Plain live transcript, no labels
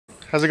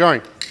how's it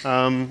going?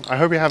 I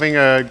hope you're having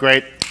a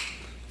great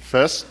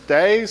first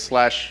day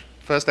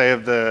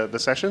of the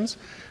sessions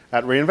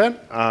at reInvent.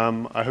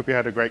 I hope you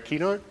had a great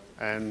keynote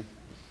and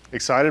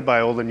excited by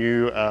all the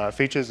new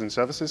features and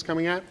services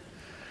coming out.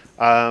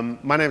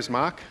 My name is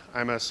Mark.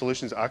 I'm a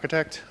solutions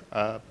architect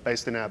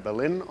based in our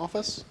Berlin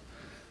office.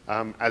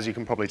 As you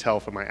can probably tell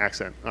from my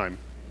accent, I'm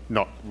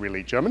not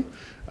really German.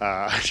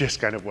 I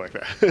just kind of work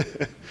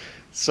there.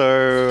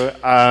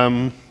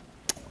 So,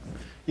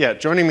 yeah,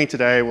 joining me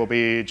today will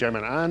be Jem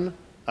and Anne,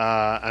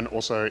 and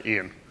also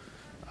Ian.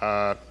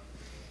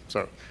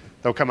 So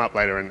they'll come up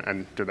later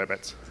and do their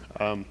bits.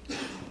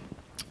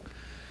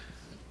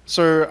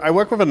 So I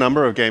work with a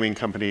number of gaming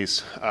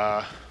companies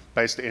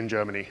based in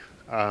Germany.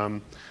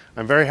 I'm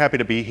very happy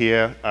to be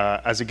here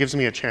as it gives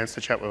me a chance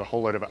to chat with a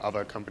whole load of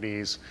other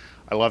companies.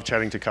 I love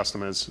chatting to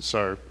customers,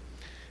 so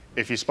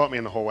if you spot me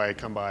in the hallway,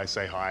 come by,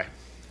 say hi.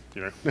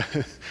 You know,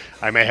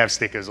 I may have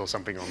stickers or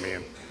something on me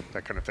and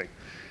that kind of thing.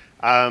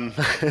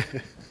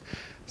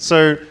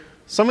 So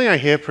something I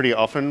hear pretty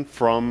often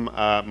from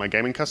my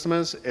gaming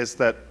customers is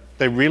that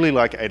they really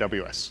like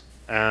AWS.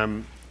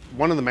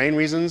 One of the main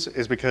reasons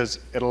is because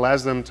it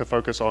allows them to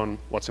focus on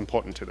what's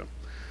important to them.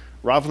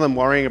 Rather than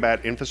worrying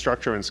about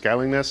infrastructure and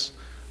scaling this,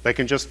 they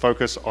can just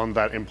focus on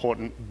that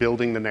important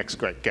building the next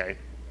great game.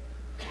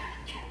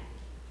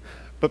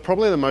 But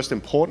probably the most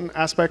important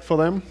aspect for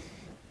them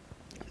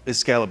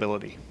is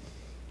scalability.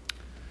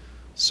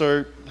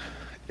 So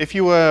if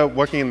you were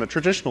working in the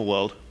traditional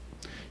world,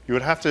 you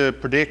would have to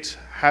predict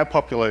how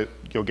popular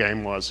your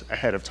game was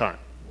ahead of time,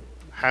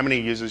 how many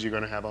users you're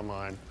going to have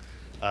online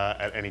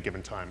at any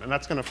given time. And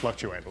that's going to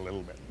fluctuate a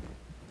little bit.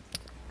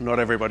 Not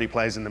everybody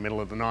plays in the middle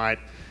of the night.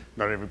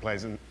 Not everybody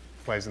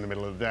plays in the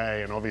middle of the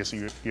day. And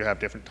obviously, you have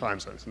different time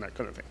zones and that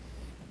kind of thing.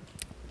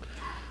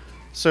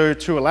 So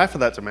to allow for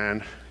that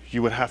demand,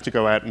 you would have to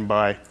go out and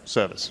buy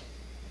servers.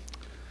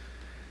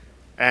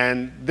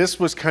 And this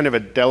was kind of a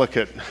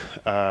delicate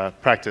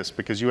practice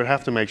because you would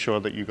have to make sure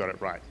that you got it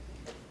right.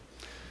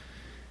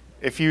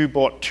 If you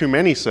bought too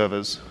many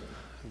servers,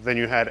 then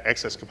you had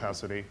excess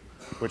capacity,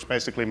 which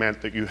basically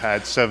meant that you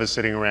had servers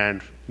sitting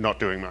around not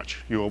doing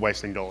much. You were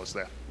wasting dollars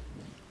there.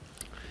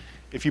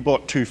 If you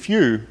bought too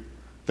few,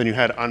 then you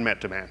had unmet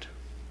demand.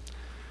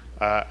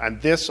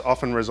 And this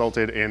often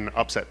resulted in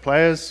upset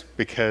players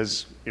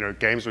because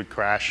games would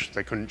crash,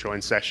 they couldn't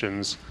join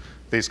sessions,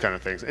 these kind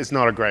of things. It's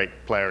not a great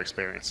player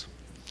experience.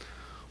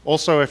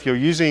 Also, if you're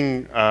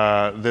using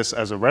this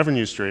as a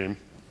revenue stream,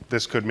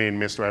 this could mean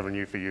missed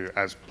revenue for you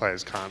as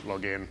players can't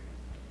log in,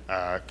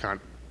 can't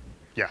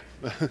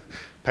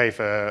pay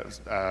for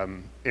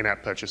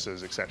in-app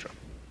purchases, etc.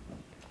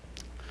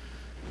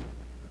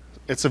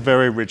 It's a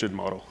very rigid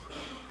model.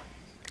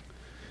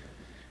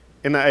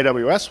 In the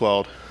AWS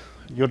world,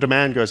 your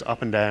demand goes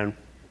up and down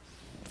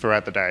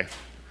throughout the day,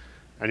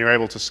 and you're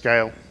able to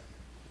scale.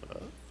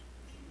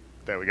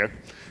 There we go.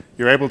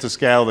 You're able to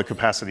scale the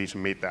capacity to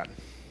meet that.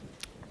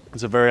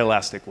 It's a very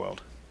elastic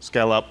world.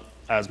 Scale up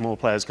as more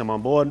players come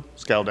on board,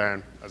 scale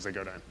down as they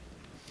go down.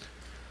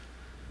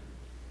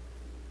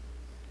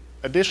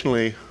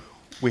 Additionally,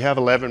 we have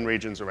 11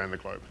 regions around the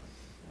globe.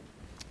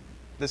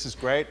 This is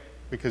great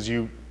because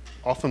you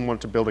often want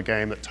to build a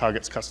game that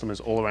targets customers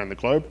all around the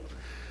globe.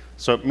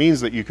 So it means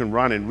that you can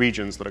run in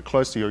regions that are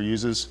close to your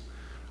users,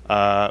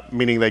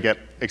 meaning they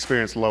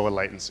experience lower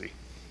latency.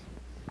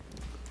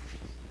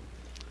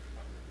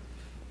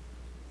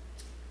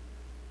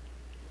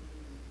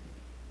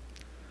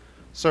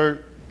 So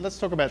let's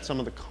talk about some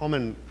of the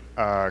common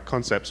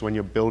concepts when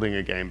you're building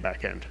a game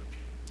backend.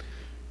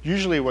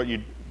 Usually what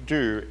you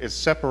do is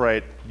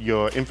separate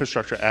your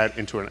infrastructure out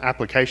into an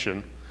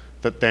application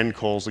that then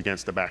calls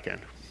against the backend.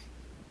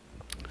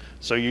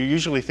 So you're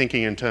usually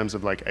thinking in terms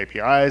of like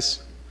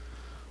APIs.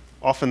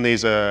 Often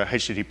these are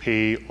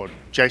HTTP or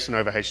JSON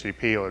over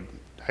HTTP or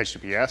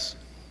HTTPS.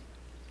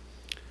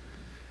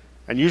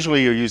 And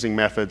usually you're using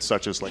methods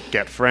such as like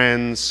get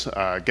friends,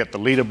 get the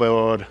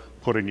leaderboard,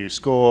 put a new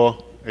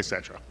score,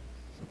 etc.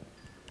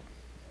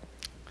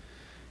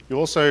 You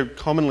also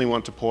commonly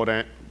want to pull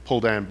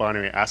down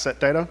binary asset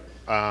data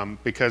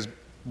because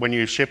when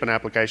you ship an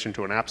application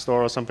to an app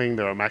store or something,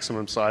 there are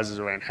maximum sizes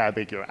around how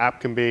big your app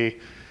can be.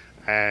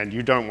 And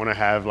you don't want to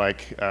have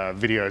like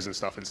videos and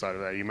stuff inside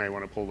of that. You may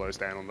want to pull those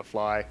down on the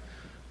fly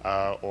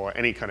or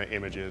any kind of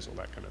images or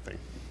that kind of thing.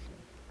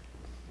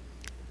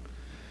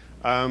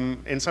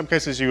 In some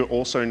cases, you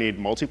also need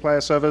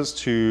multiplayer servers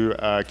to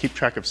keep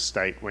track of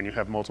state when you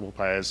have multiple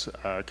players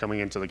coming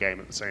into the game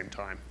at the same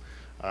time.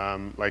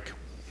 Like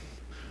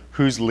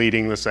who's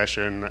leading the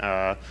session,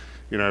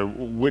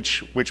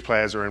 which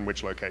players are in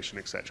which location,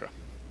 etc.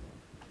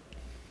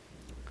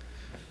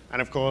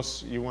 And of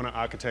course, you want to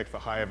architect for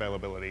high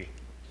availability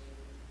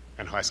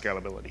and high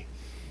scalability.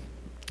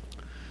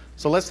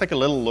 So let's take a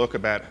little look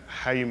about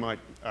how you might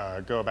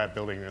go about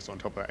building this on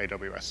top of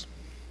AWS.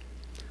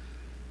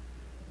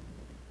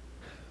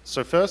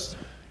 So first,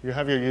 you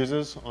have your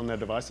users on their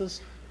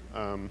devices.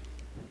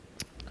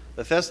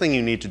 The first thing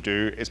you need to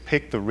do is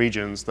pick the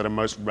regions that are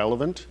most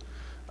relevant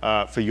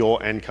for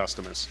your end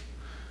customers.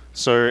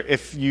 So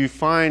if you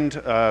find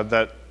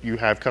that you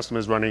have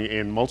customers running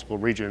in multiple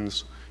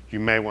regions, you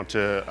may want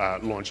to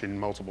launch in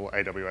multiple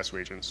AWS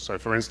regions. So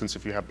for instance,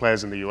 if you have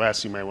players in the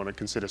US, you may want to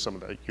consider some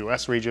of the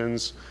US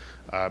regions,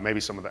 maybe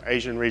some of the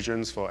Asian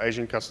regions for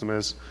Asian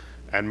customers,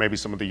 and maybe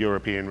some of the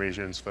European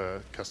regions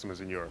for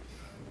customers in Europe.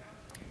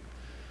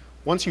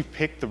 Once you've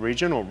picked the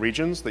region or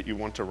regions that you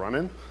want to run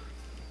in,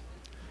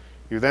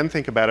 you then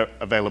think about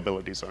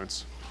availability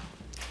zones.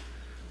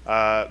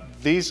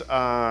 These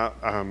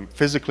are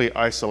physically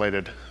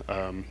isolated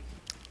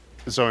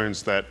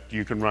zones that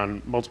you can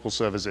run multiple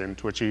servers in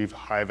to achieve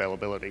high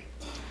availability.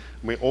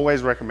 We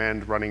always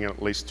recommend running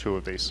at least 2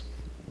 of these.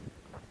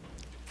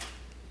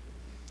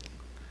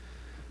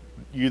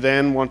 You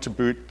then want to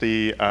boot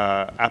the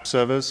app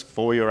servers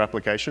for your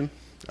application.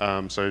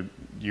 So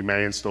you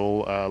may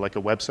install like a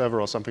web server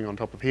or something on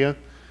top of here.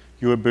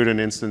 You would boot an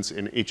instance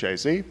in each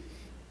AZ,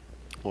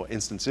 or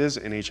instances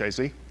in each AZ.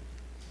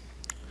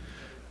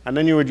 And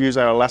then you would use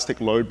our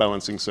Elastic Load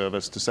Balancing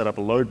service to set up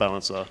a load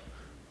balancer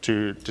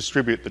to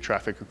distribute the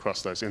traffic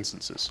across those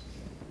instances.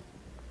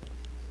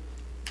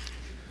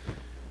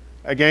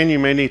 Again, you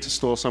may need to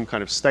store some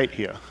kind of state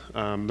here.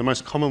 The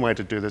most common way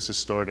to do this is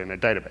store it in a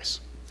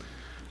database.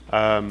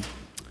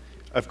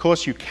 Of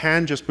course, you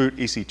can just boot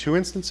EC2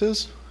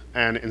 instances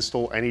and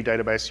install any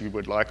database you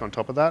would like on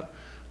top of that.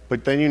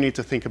 But then you need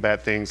to think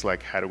about things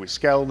like how do we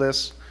scale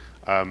this,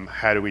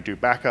 how do we do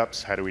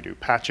backups, how do we do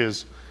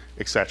patches,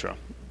 etc.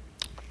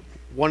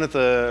 One of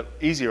the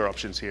easier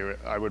options here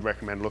I would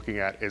recommend looking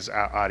at is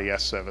our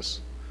RDS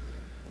service.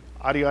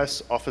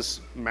 RDS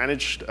offers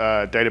managed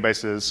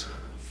databases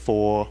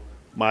for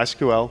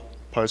MySQL,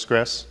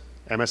 Postgres,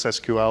 MS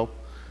SQL,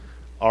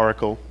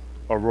 Oracle,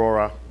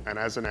 Aurora, and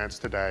as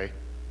announced today,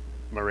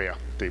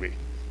 MariaDB.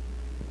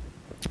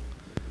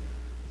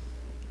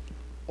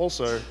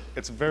 Also,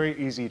 it's very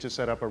easy to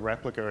set up a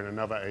replica in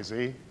another AZ.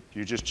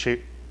 You just check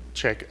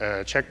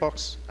a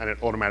checkbox, and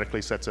it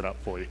automatically sets it up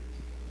for you.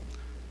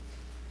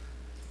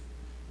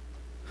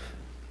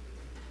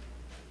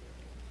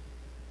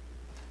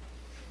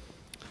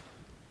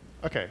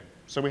 Okay,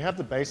 so we have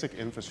the basic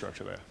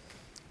infrastructure there.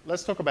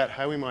 Let's talk about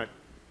how we might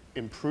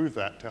improve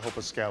that to help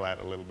us scale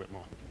out a little bit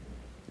more.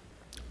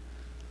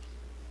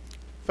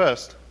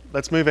 First,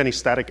 let's move any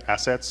static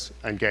assets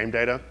and game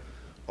data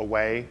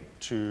away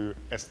to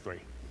S3.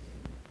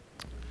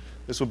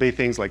 This will be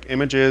things like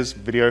images,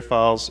 video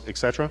files,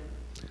 etc.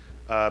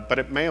 But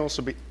it may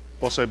also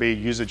be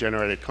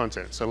user-generated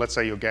content. So let's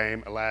say your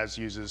game allows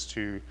users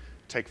to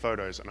take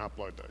photos and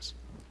upload those.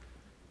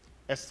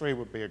 S3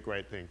 would be a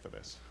great thing for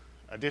this.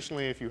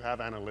 Additionally, if you have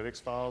analytics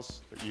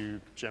files that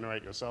you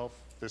generate yourself,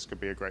 this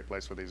could be a great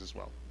place for these as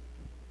well.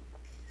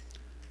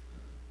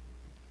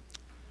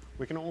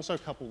 We can also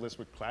couple this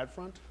with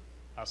CloudFront,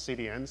 our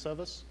CDN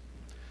service.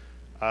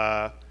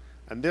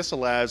 And this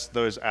allows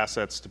those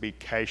assets to be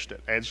cached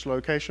at edge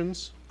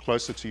locations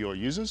closer to your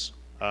users,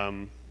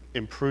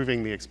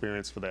 improving the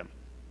experience for them.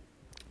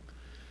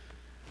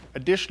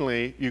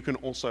 Additionally, you can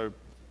also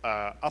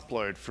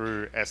upload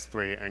through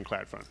S3 and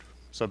CloudFront.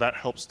 So that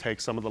helps take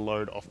some of the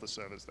load off the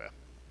servers there.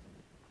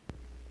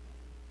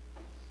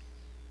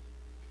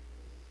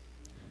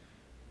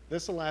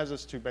 This allows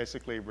us to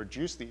basically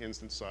reduce the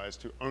instance size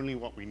to only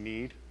what we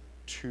need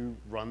to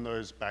run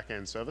those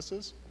back-end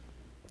services.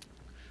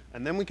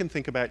 And then we can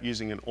think about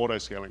using an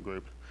auto-scaling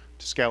group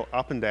to scale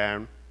up and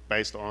down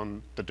based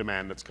on the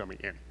demand that's coming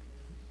in.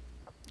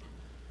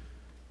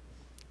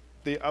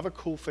 The other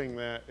cool thing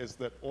there is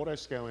that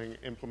auto-scaling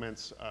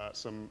implements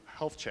some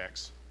health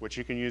checks, which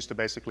you can use to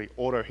basically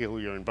auto-heal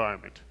your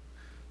environment.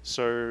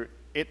 So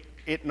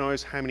it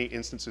knows how many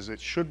instances it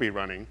should be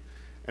running,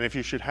 and if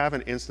you should have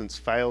an instance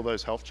fail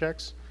those health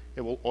checks,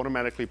 it will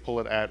automatically pull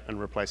it out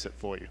and replace it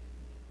for you.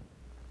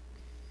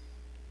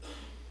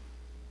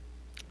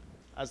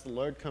 As the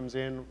load comes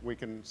in, we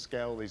can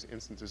scale these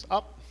instances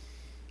up.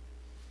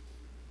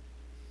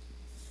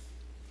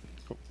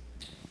 Cool.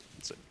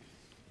 That's it.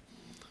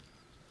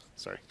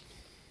 Sorry.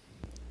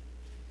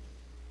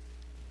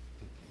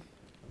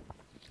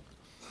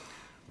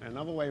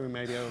 Another way we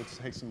may be able to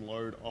take some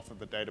load off of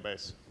the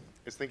database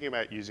is thinking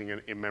about using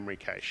an in-memory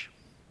cache.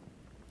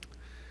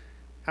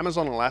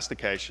 Amazon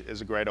Elasticache is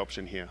a great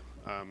option here.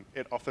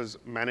 It offers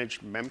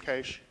managed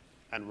Memcache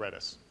and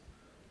Redis,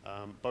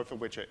 both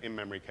of which are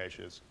in-memory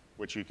caches,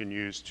 which you can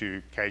use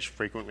to cache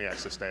frequently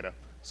accessed data,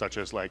 such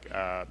as like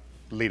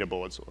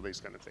leaderboards or these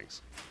kind of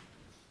things.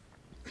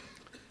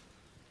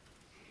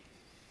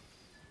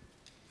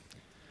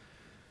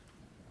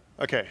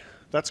 Okay,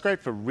 that's great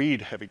for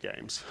read-heavy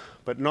games,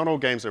 but not all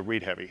games are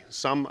read-heavy.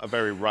 Some are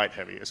very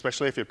write-heavy,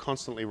 especially if you're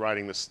constantly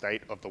writing the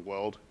state of the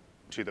world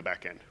to the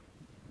back end.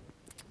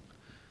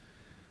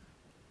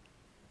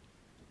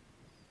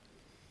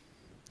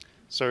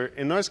 So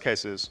in those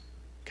cases,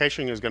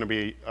 caching is going to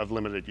be of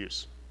limited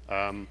use.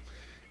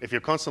 If you're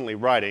constantly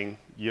writing,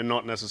 you're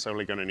not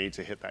necessarily going to need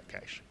to hit that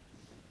cache.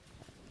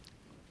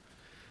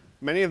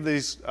 Many of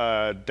these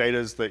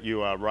datas that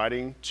you are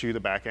writing to the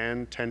back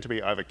end tend to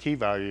be either key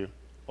value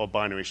or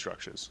binary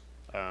structures,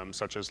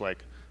 such as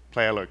like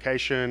player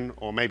location,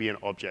 or maybe an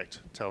object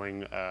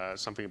telling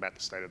something about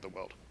the state of the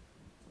world.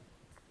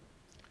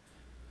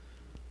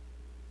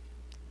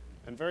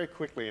 And very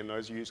quickly in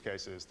those use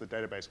cases, the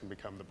database can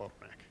become the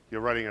bottleneck.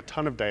 You're writing a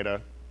ton of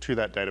data to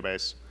that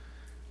database,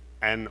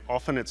 and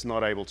often it's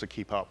not able to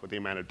keep up with the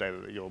amount of data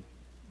that you're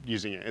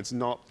using it. It's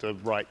not the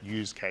right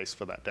use case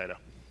for that data.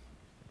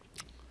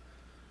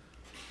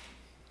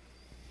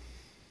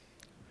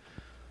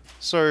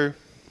 So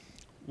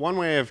one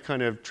way of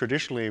kind of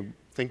traditionally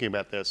thinking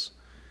about this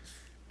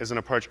is an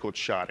approach called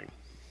sharding.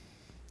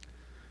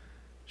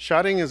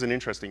 Sharding is an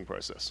interesting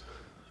process.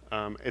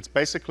 It's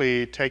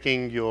basically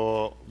taking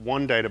your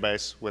one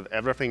database with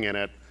everything in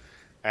it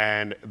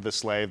and the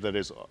slave that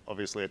is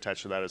obviously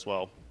attached to that as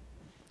well,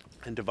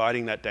 and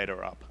dividing that data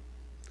up.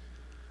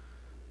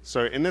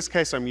 So in this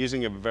case, I'm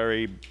using a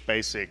very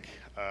basic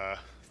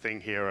thing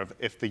here of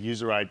if the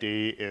user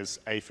ID is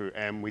A through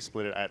M, we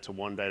split it out to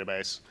one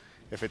database.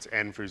 If it's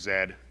N through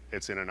Z,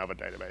 it's in another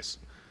database.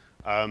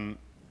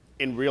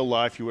 In real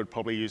life, you would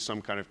probably use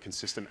some kind of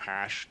consistent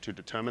hash to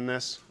determine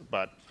this,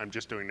 but I'm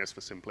just doing this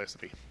for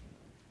simplicity.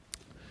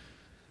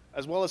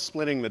 As well as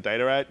splitting the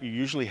data out, you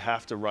usually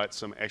have to write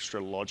some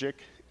extra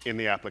logic in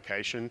the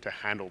application to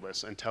handle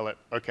this and tell it,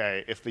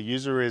 okay, if the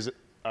user is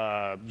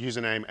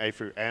username A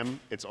through M,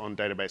 it's on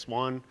database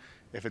 1.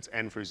 If it's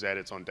N through Z,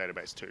 it's on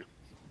database 2.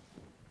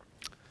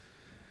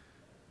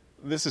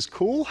 This is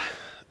cool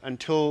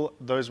until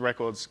those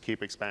records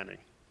keep expanding.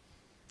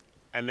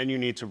 And then you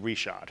need to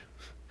reshard.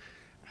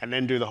 And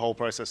then do the whole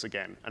process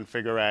again and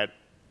figure out,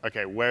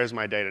 okay, where is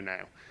my data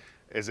now?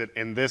 Is it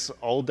in this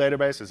old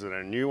database? Is it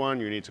a new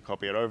one? You need to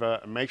copy it over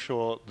and make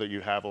sure that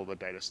you have all the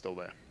data still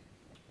there.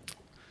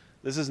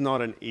 This is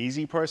not an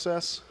easy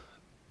process,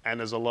 and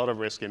there's a lot of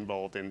risk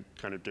involved in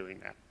kind of doing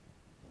that.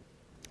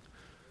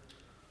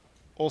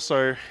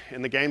 Also,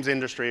 in the games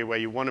industry where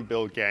you want to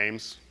build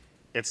games,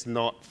 it's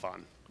not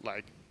fun.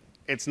 Like,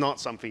 it's not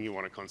something you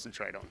want to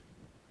concentrate on.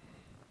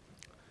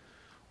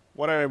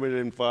 What I would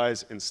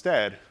advise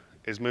instead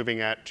is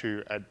moving out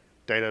to a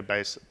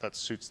database that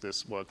suits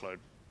this workload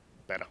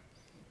better.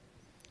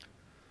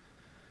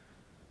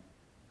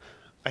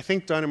 I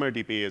think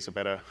DynamoDB is a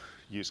better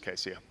use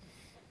case here.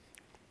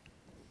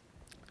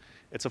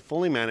 It's a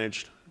fully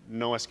managed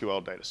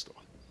NoSQL data store.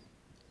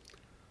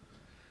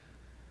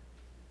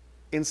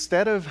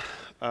 Instead of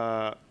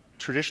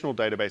traditional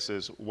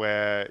databases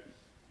where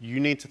you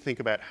need to think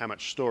about how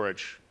much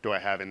storage do I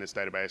have in this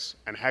database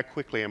and how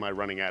quickly am I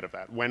running out of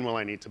that? When will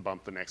I need to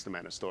bump the next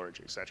amount of storage,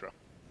 et cetera.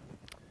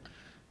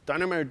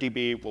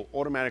 DynamoDB will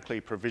automatically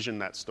provision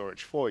that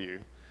storage for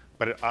you,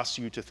 but it asks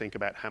you to think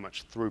about how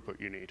much throughput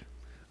you need.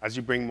 As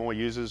you bring more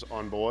users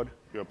on board,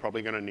 you're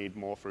probably going to need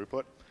more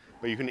throughput,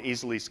 but you can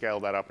easily scale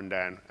that up and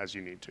down as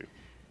you need to.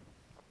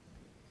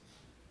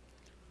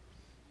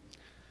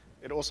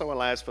 It also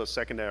allows for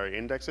secondary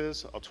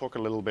indexes. I'll talk a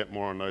little bit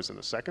more on those in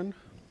a second.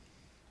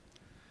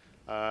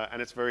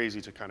 And it's very easy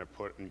to kind of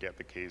put and get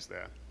the keys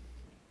there.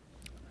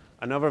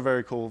 Another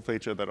very cool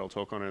feature that I'll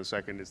talk on in a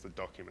second is the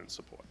document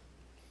support.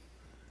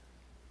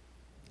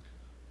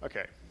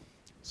 Okay,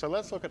 so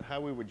let's look at how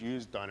we would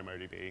use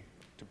DynamoDB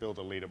to build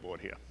a leaderboard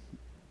here.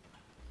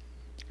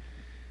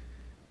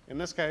 In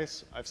this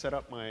case, I've set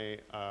up my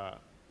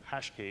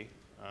hash key,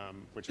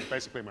 which is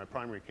basically my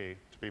primary key,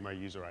 to be my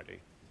user ID.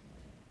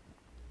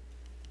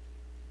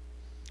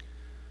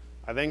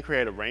 I then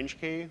create a range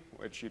key,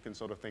 which you can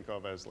sort of think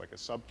of as like a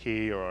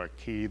sub-key or a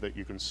key that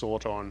you can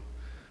sort on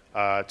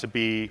to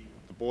be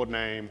the board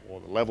name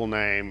or the level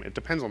name. It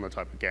depends on the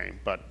type of game,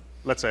 but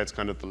let's say it's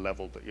kind of the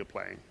level that you're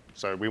playing.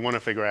 So we want to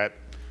figure out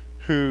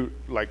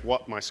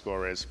what my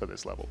score is for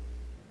this level.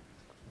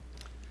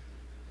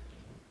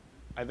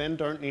 I then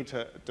don't need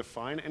to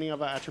define any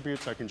other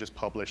attributes. I can just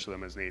publish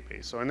them as need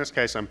be. So in this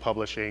case, I'm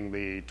publishing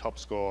the top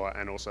score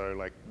and also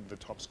like the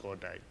top score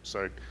date.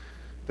 So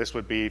this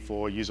would be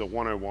for user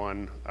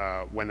 101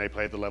 when they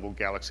played the level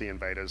Galaxy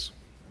Invaders.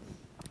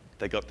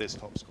 They got this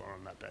top score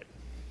on that date.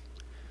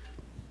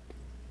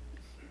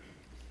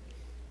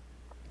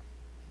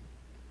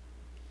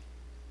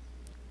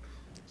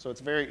 So it's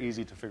very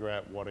easy to figure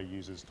out what a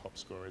user's top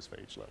score is for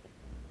each level.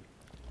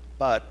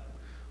 But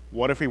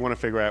what if we want to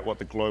figure out what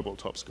the global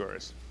top score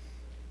is?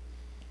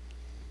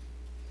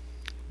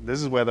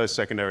 This is where those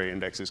secondary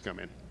indexes come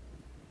in.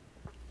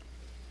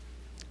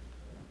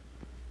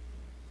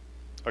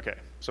 Okay,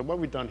 so what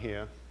we've done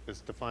here is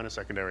define a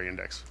secondary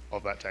index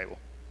of that table.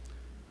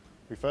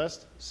 We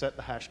first set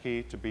the hash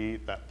key to be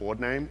that board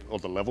name or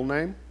the level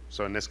name.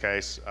 So in this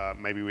case,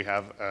 maybe we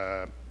have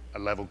a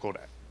level called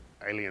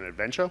Alien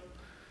Adventure.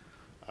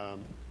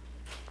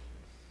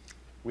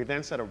 We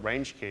then set a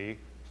range key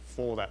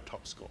for that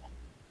top score.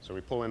 So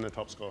we pull in the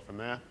top score from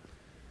there.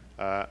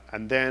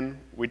 And then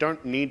we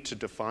don't need to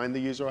define the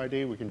user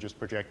ID. We can just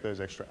project those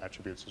extra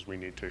attributes as we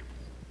need to.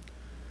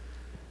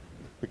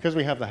 Because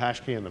we have the hash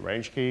key and the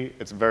range key,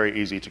 it's very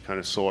easy to kind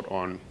of sort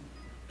on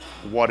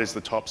what is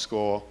the top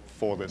score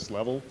for this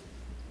level,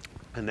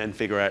 and then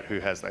figure out who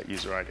has that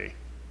user ID.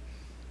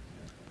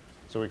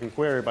 So we can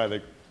query by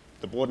the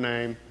board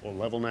name or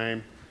level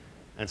name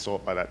and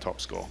sort by that top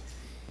score.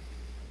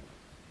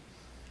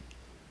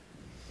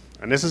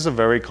 And this is a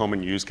very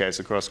common use case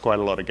across quite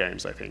a lot of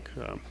games, I think.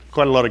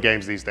 Quite a lot of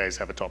games these days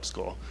have a top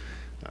score.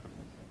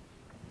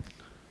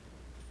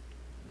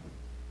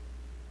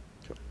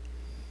 Cool.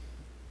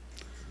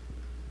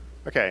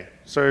 OK,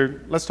 so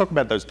let's talk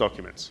about those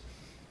documents.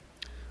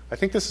 I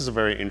think this is a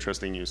very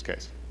interesting use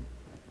case.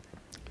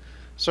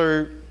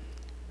 So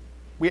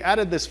we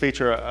added this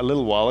feature a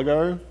little while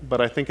ago, but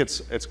I think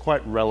it's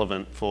quite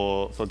relevant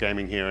for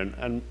gaming here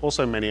and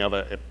also many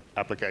other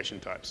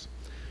application types.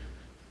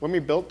 When we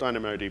built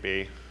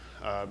DynamoDB,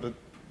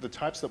 the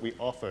types that we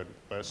offered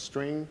were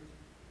string,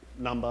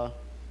 number,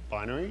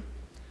 binary,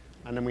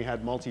 and then we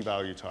had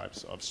multi-value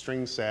types of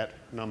string set,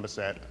 number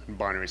set, and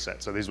binary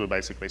set. So these were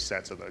basically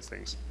sets of those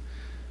things.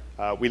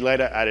 We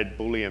later added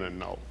Boolean and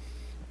null.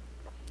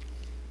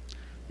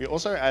 We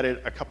also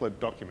added a couple of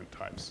document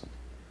types,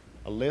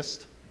 a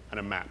list and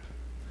a map.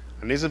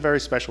 And these are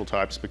very special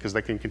types because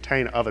they can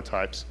contain other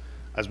types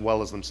as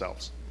well as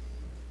themselves.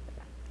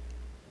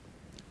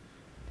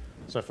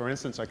 So for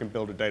instance, I can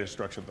build a data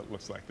structure that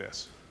looks like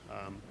this.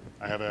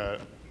 I have a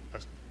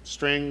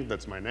string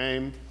that's my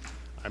name.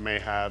 I may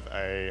have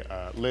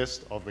a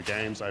list of the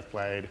games I've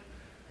played,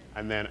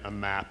 and then a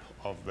map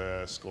of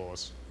the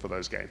scores for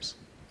those games.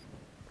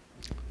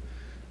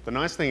 The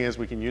nice thing is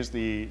we can use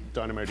the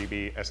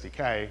DynamoDB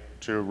SDK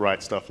to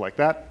write stuff like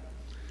that,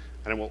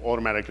 and it will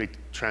automatically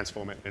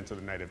transform it into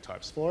the native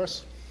types for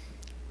us,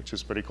 which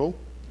is pretty cool.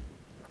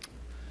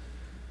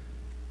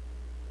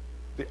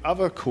 The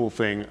other cool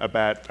thing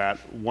about that,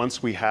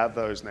 once we have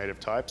those native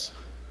types,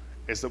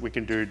 is that we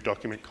can do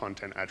document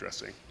content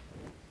addressing.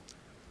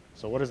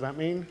 So what does that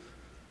mean?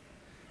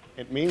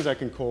 It means I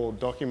can call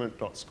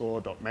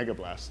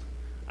document.score.megablast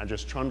and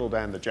just trundle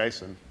down the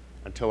JSON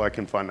until I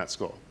can find that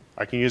score.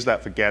 I can use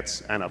that for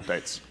gets and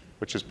updates,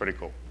 which is pretty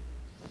cool.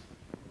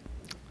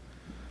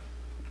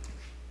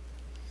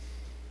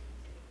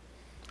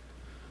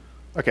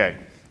 OK,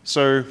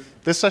 so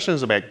this session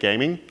is about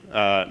gaming,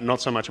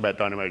 not so much about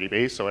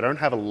DynamoDB. So I don't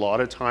have a lot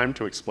of time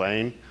to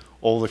explain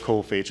all the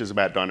cool features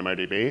about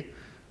DynamoDB.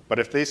 But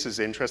if this is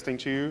interesting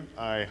to you,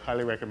 I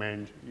highly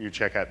recommend you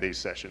check out these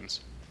sessions.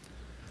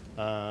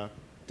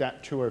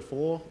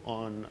 DAT204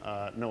 on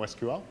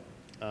NoSQL,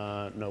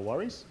 no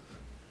worries.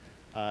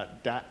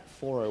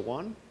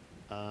 DAT401,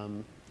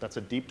 that's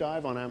a deep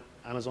dive on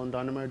Amazon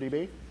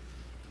DynamoDB.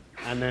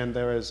 And then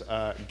there is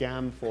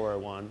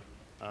GAM201,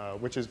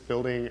 which is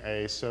building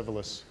a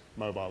serverless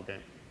mobile game.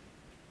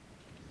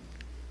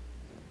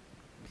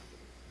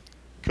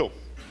 Cool.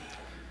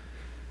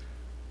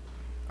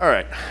 All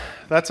right,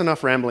 that's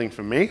enough rambling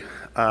from me.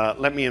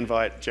 Let me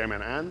invite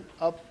Jaeman An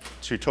up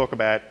to talk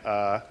about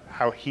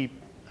how he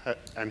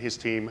and his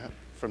team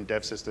from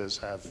DevSisters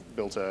have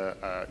built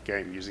a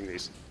game using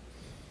these.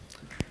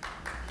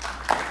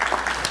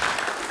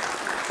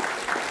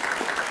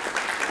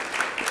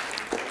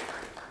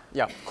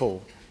 Yeah,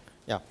 cool.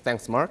 Yeah,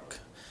 thanks, Mark.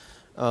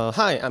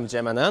 Hi, I'm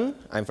Jaeman An.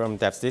 I'm from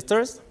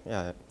DevSisters.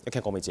 Yeah, you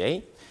can call me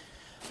Jay.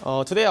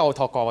 Today I will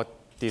talk about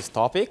this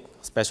topic,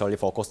 especially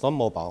focused on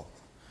mobile.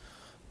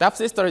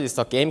 DevSisters is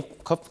a game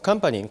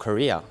company in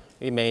Korea.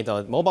 We made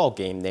a mobile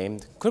game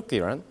named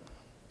Cookie Run,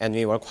 and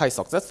we were quite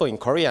successful in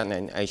Korean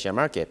and Asian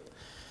market.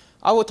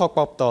 I will talk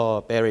about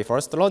the very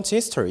first launch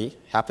history,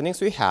 happenings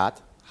we had,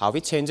 how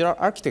we changed our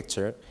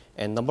architecture,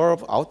 and number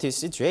of outage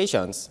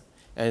situations,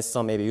 and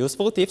some maybe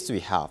useful tips we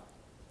have.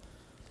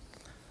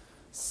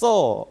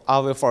 So I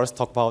will first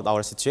talk about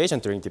our situation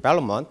during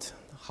development,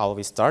 how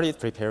we started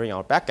preparing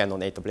our backend on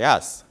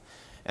AWS,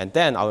 and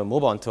then I will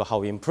move on to how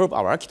we improve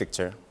our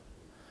architecture.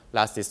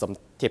 Lastly, some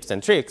tips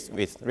and tricks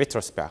with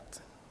retrospect.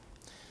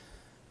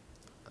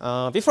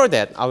 Before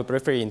that, I will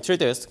briefly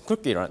introduce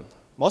Cookie Run.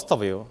 Most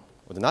of you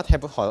would not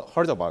have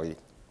heard about it,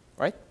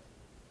 right?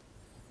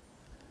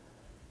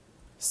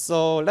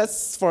 So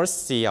let's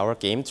first see our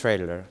game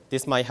trailer.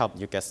 This might help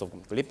you get some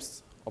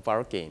glimpse of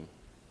our game.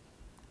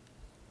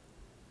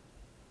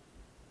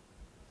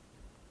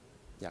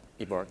 Yeah,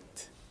 it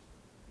worked.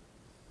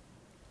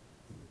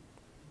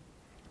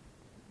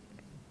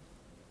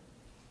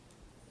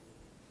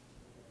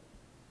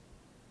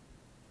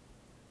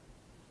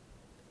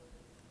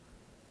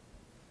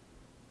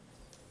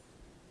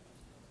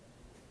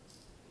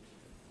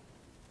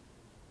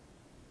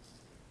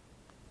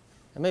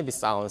 And maybe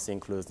sounds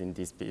included in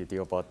this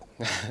video, but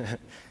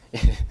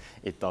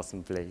it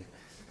doesn't play.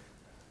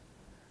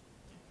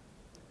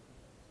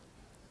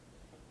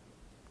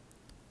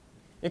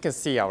 You can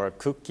see our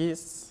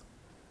cookies.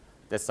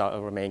 That's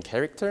our main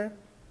character.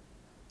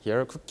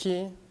 Hero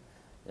cookie,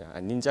 yeah,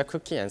 a ninja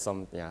cookie, and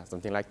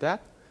something like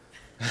that.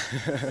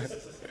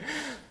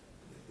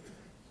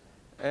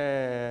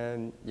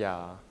 And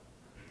yeah,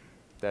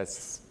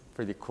 that's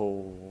pretty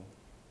cool.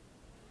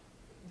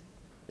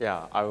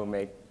 Yeah, I will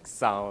make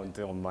sound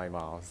on my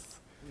mouse.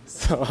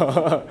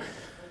 So.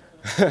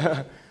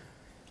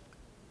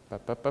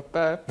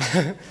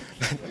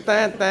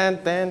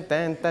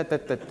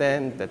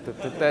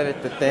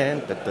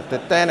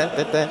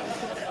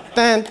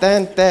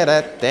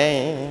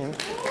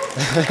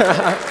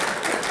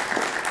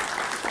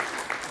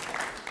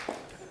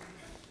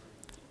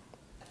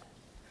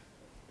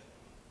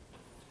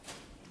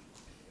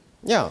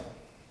 Yeah,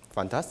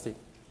 fantastic.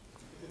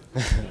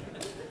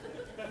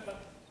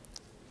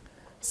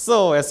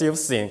 So as you've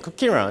seen,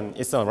 Cookie Run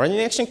is a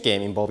running action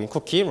game involving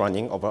cookie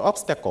running over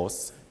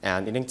obstacles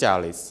and eating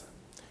jellies.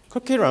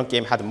 Cookie Run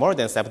game had more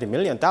than 70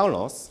 million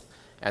downloads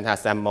and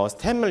has almost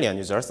 10 million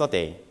users a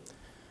day.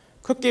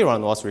 Cookie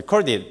Run was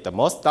recorded the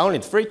most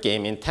downloaded free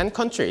game in 10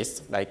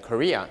 countries like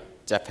Korea,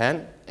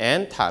 Japan,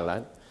 and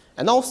Thailand,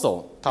 and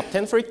also top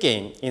 10 free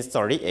game in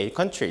 38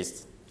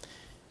 countries.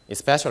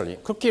 Especially,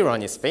 Cookie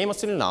Run is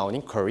famously known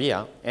in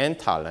Korea and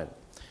Thailand.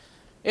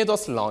 It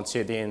was launched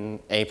in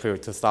April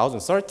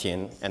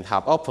 2013 and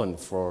have opened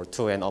for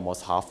 2 and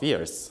almost half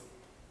years.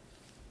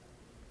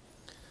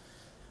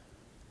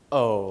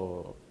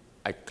 Oh,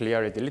 I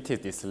clearly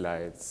deleted this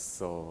slide,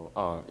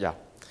 so yeah,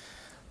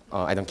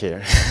 I don't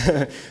care.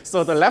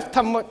 So the left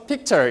top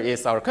picture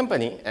is our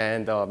company,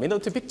 and the middle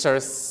two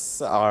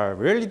pictures are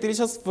really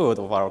delicious food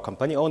of our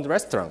company-owned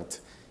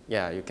restaurant.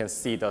 Yeah, you can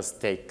see the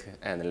steak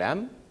and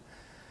lamb.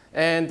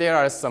 And there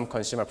are some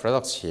consumer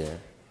products here.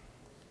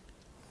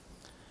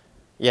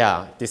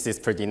 Yeah, this is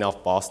pretty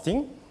enough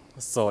boasting.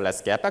 So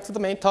let's get back to the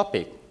main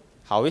topic,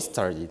 how we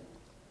started.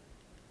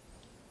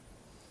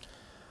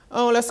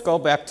 Let's go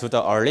back to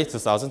the early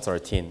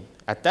 2013.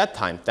 At that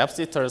time,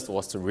 DevSeaters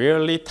was a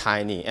really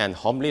tiny and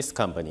homeless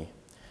company.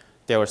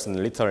 There was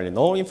literally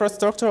no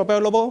infrastructure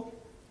available,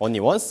 only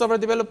one server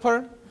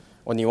developer,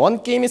 only one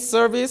game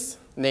service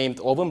named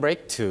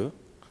OpenBreak 2.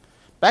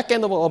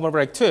 Backend of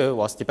OpenBreak 2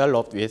 was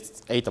developed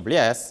with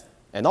AWS,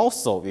 and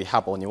also we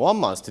have only 1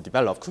 month to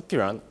develop Cookie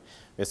Run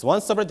with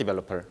one server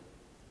developer.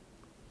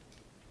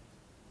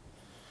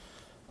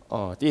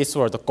 These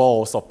were the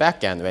goals of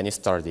backend when it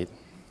started.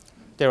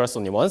 There was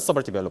only one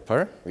server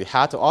developer. We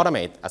had to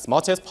automate as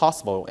much as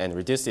possible and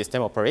reduce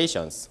system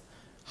operations.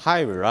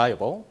 High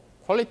reliable,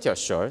 quality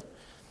assured.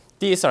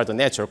 These are the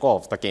natural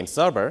goals of the game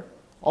server.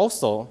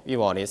 Also, we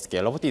wanted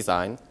scalable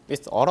design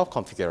with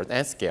auto-configured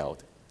and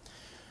scaled.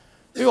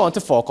 We want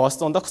to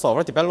focus on the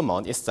server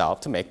development itself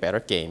to make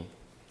better game.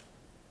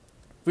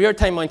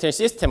 Real-time monitoring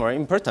system are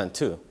important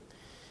too.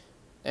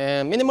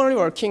 And minimally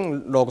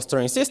working log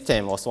storing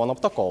system was one of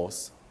the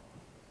goals.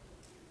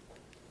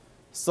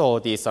 So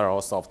these are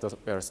also of the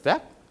first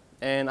step,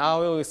 and I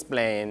will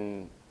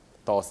explain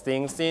those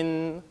things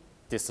in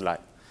this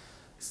slide.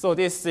 So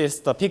this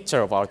is the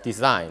picture of our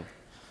design.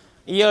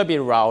 ELB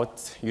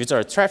route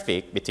user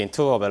traffic between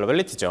two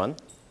availability zones,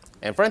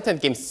 and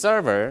front-end game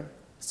server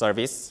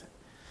service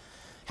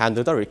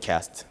handle the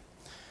request.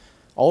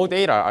 All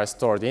data are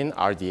stored in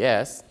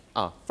RDS.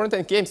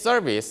 Front-end game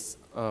service,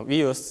 we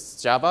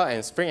use Java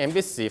and Spring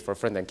MVC for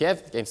front-end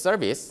game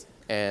service,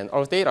 and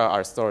all data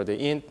are stored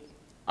in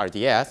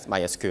RDS,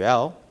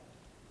 MySQL.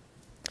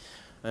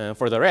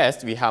 For the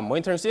rest, we have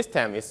monitoring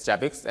system with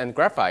Javix and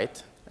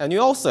Graphite. And we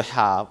also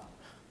have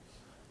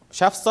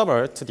Chef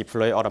server to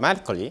deploy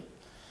automatically.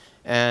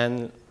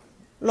 And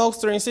log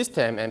storing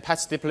system and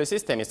patch deploy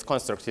system is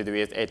constructed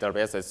with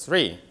AWS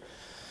S3.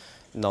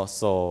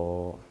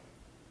 So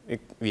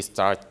we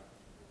start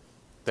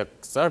the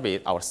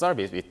service, our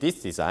service with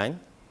this design.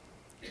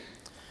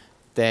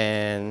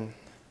 Then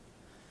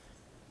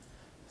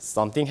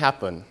something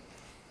happened.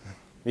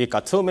 We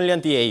got 2 million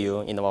DAU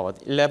in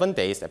about 11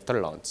 days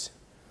after launch.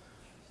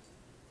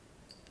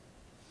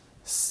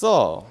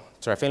 So,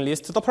 traffic leads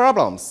to the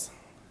problems.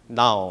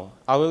 Now,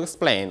 I will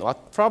explain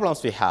what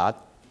problems we had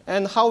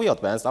and how we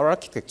advanced our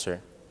architecture.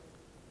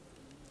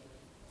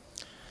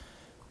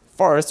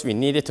 First, we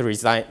needed to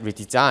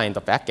redesign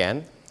the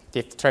backend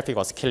if traffic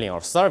was killing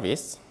our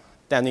service.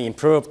 Then we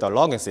improved the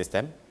logging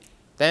system,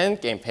 then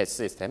game patch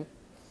system,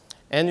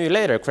 and we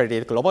later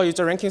created global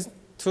user rankings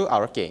to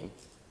our game.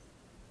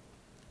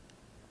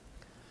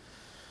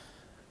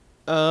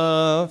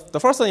 The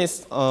first one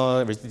is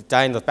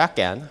redesign the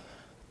backend.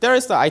 There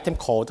is the item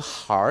called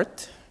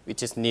Heart,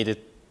 which is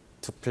needed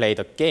to play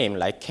the game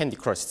like Candy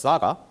Crush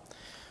Saga.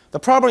 The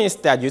problem is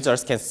that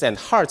users can send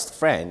hearts to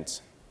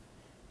friends.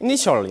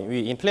 Initially,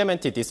 we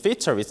implemented this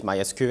feature with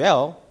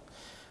MySQL,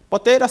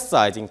 but data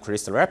size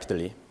increased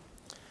rapidly.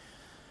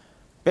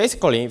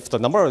 Basically, if the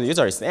number of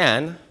users is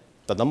n,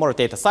 the number of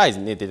data size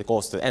needed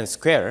goes to n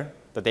squared.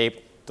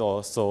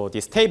 So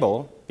this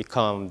table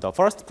becomes the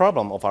first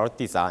problem of our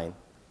design.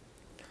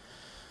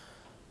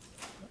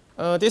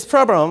 This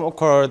problem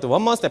occurred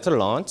 1 month after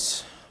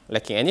launch.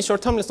 Lacking any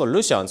short-term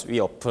solutions, we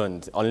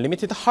opened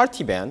unlimited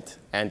heart event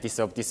and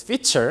disabled this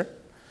feature.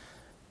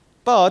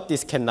 But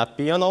this cannot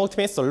be an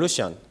ultimate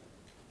solution.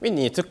 We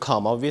need to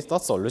come up with a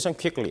solution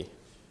quickly.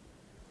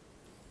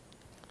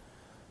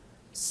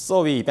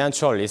 So we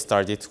eventually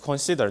started to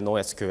consider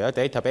NoSQL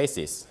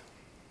databases.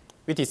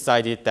 We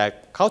decided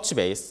that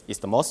Couchbase is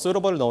the most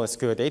suitable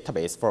NoSQL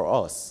database for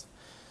us.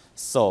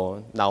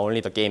 So not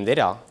only the game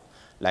data,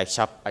 like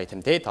shop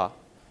item data,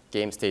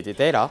 game state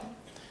data,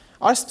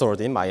 are stored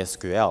in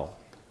MySQL.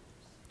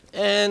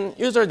 And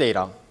user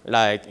data,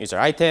 like user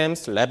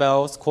items,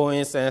 labels,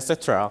 coins,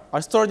 etc.,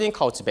 are stored in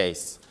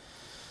Couchbase.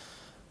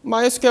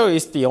 MySQL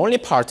is the only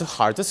part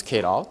hard to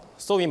scale out,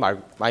 so we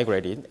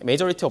migrated the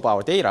majority of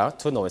our data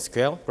to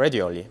NoSQL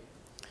gradually.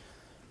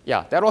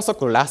 Yeah, that was a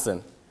good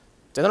lesson.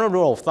 General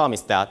rule of thumb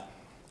is that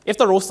if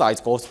the row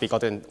size goes bigger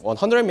than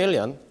 100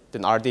 million,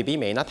 then RDB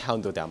may not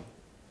handle them.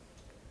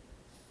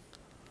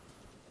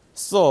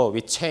 So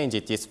we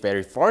changed this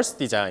very first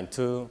design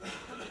to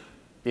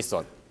this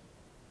one.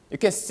 You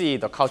can see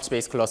the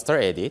Couchbase cluster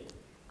edit.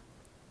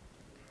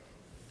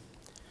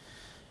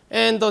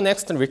 And the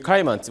next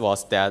requirement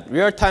was that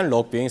real-time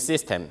log viewing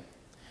system.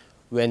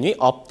 When we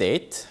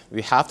update,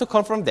 we have to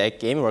confirm that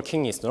game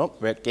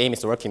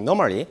is working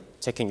normally,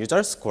 checking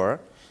user score,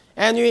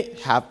 and we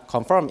have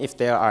confirmed if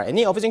there are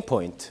any averaging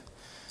point.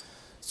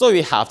 So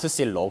we have to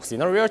see logs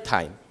in real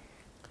time.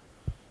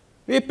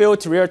 We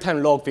built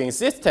real-time log viewing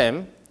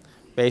system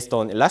based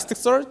on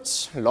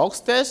Elasticsearch,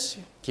 Logstash,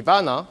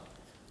 Kibana,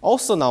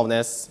 also known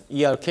as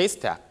ELK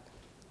stack.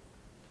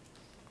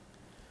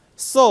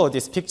 So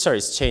this picture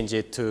is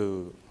changed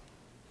to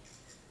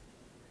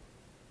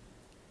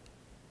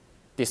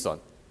this one.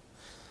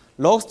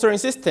 Log storing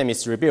system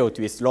is rebuilt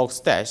with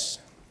Logstash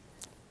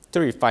to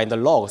refine the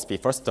logs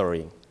before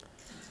storing.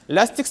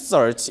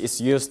 Elasticsearch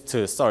is used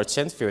to search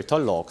and filter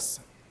logs.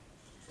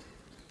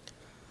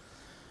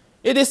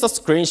 It is a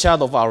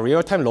screenshot of our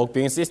real-time log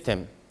viewing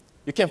system.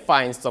 You can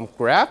find some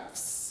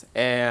graphs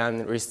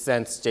and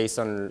recent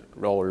JSON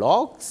raw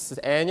logs,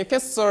 and you can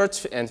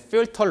search and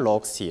filter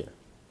logs here.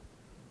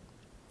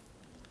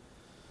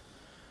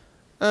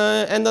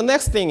 And the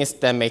next thing is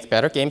that make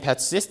better game patch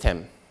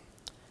system.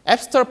 App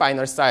Store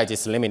binary size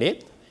is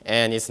limited,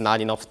 and it's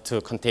not enough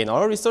to contain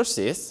all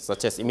resources,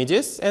 such as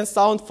images and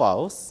sound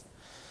files.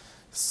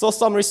 So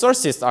some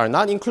resources are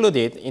not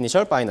included in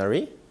initial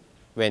binary.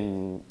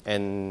 When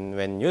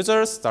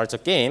users start a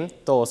game,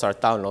 those are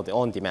downloaded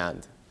on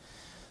demand.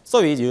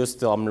 So we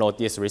used to upload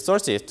these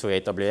resources to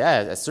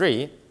AWS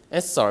S3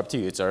 and serve to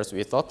users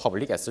with a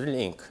public S3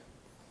 link.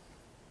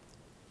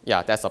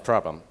 Yeah, that's a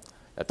problem.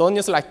 Don't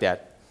use like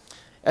that.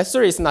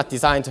 S3 is not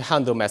designed to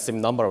handle massive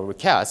number of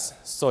requests,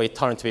 so it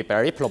turned to be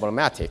very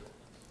problematic.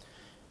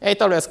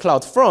 AWS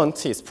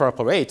CloudFront is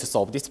proper way to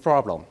solve this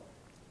problem.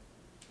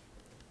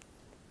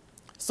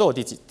 So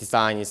this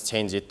design is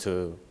changed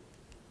to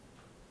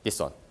this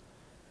one.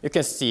 You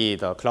can see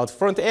the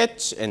CloudFront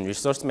edge and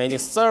resource managing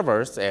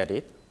servers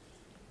added.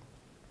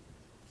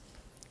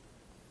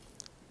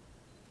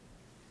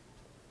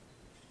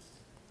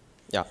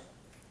 Yeah.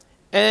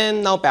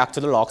 And now back to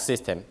the log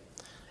system.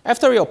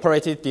 After we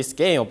operated this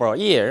game over a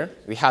year,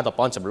 we had a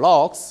bunch of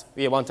logs.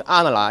 We want to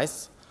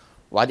analyze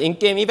what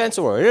in-game events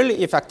were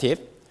really effective,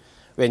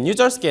 when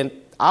users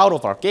get out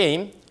of our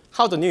game,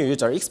 how the new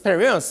user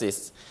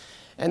experiences,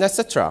 and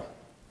etc.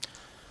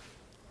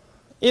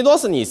 It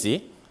wasn't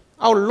easy.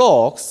 Our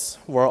logs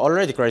were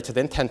already greater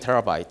than 10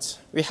 terabytes.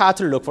 We had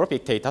to look for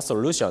big data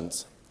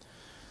solutions.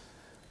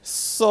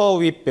 So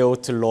we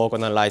built a log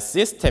analyze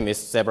system with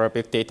several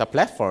big data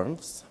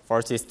platforms.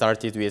 First, we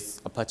started with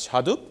Apache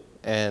Hadoop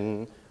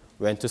and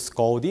went to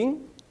Scoding.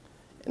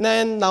 And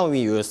then now we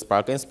use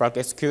Spark and Spark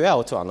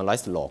SQL to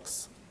analyze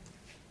logs.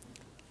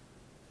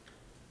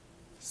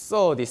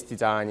 So this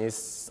design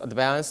is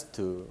advanced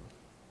to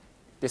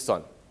this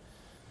one.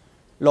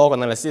 Log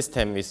analysis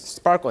system with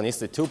Spark on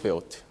EC2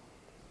 built.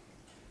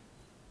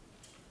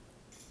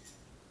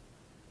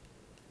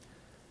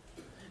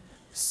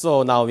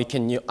 So now we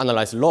can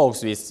analyze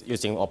logs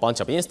using a bunch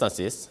of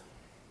instances,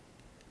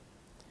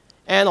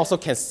 and also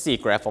can see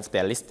graph of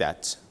daily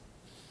stats.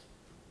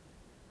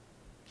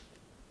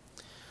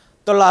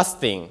 The last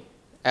thing,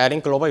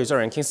 adding global user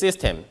ranking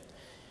system.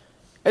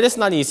 It is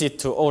not easy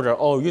to order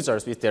all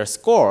users with their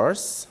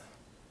scores.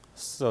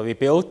 So we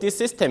built this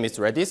system with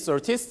Redis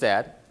sorted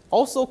set,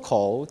 also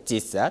called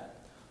gset.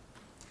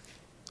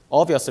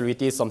 Obviously, we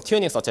did some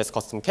tuning such as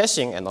custom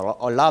caching and a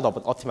lot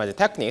of optimized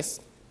techniques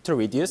to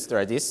reduce the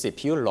Redis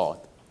CPU load.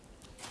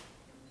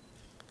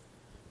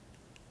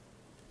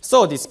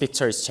 So this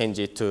picture is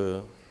changed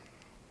to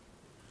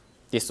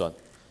this one.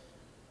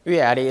 We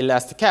added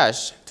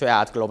Elasticache to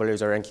add global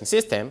user ranking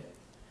system.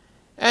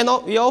 And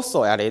we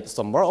also added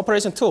some more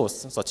operation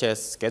tools, such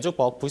as schedule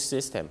bulk push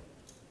system.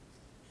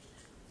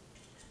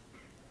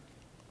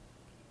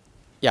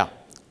 Yeah,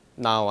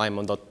 now I'm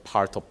on the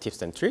part of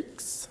tips and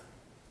tricks.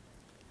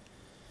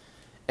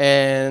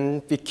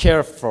 And be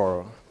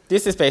careful.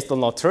 This is based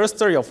on a true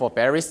story of a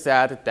very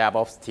sad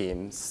DevOps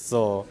team.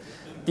 So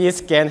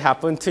this can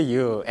happen to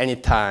you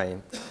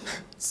anytime.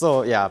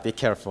 So yeah, be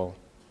careful.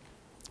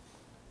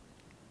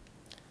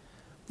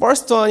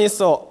 First one is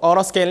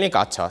auto-scaling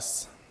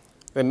gotchas.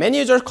 When many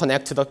users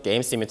connect to the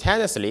game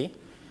simultaneously,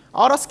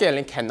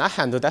 auto-scaling cannot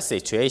handle that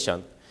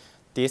situation.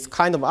 This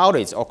kind of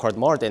outage occurred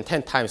more than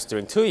 10 times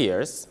during 2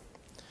 years.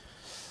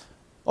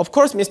 Of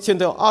course,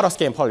 mistuned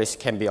auto-scaling policy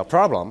can be a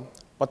problem,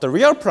 but the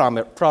real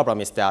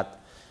problem is that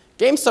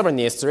game server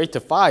needs 3 to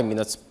 5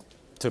 minutes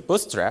to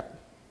bootstrap,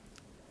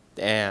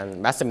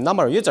 and massive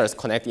number of users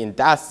connect in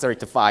that 3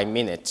 to 5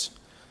 minutes.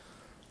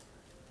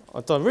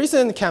 The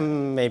reason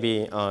can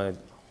maybe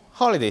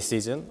holiday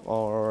season,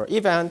 or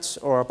event,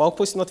 or bulk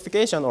push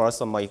notification, or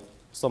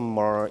some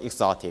more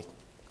exotic.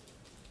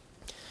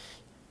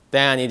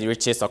 Then it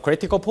reaches a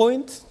critical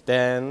point,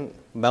 then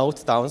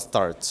meltdown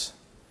starts.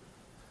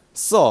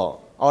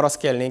 So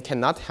auto-scaling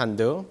cannot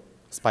handle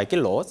spiky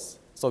loads,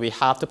 so we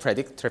have to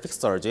predict traffic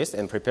surges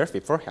and prepare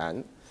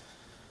beforehand.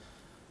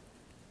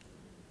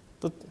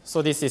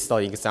 So this is the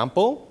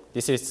example.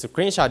 This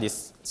screenshot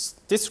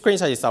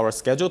is our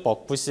scheduled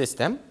bulk push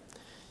system.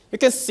 You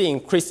can see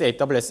increase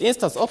AWS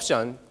instance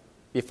option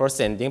before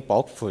sending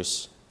bulk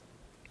push.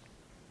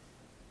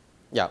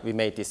 Yeah, we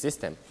made this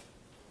system.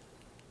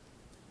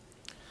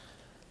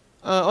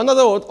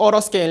 Another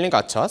auto-scaling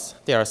gotchas,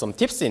 there are some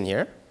tips in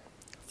here.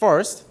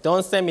 First,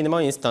 don't set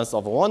minimum instance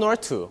of 1 or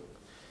 2.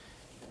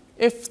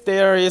 If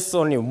there is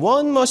only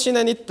one machine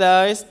and it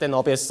dies, then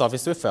obvious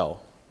service will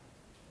fail.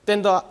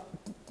 Then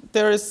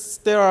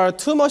there are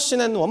 2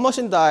 machines and 1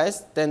 machine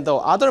dies, then the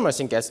other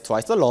machine gets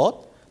twice the load,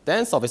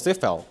 then service will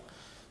fail.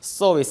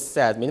 So we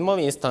set minimum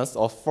instance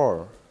of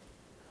 4.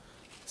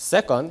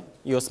 Second,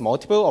 use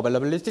multiple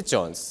availability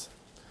zones.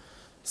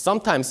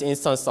 Sometimes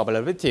instance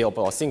availability of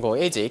a single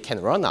AG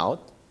can run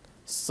out.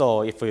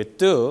 So if you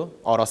do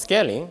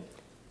auto-scaling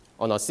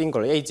on a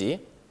single AG,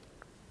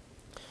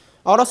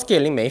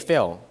 auto-scaling may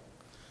fail.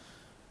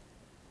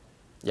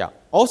 Yeah.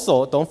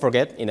 Also, don't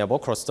forget enable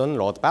cross-zone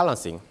load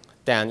balancing.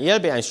 Then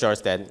ELB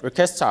ensures that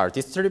requests are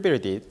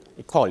distributed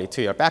equally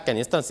to your backend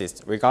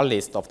instances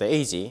regardless of the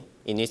AG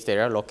in which they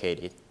are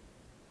located.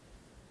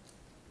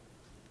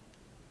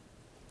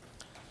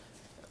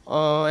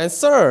 And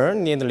third,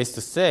 needless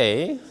to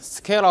say,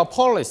 scale-out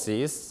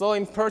policy is so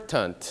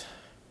important.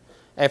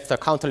 After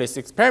countless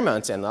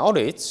experiments and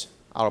outreach,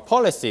 our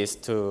policy is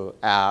to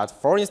add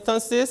 4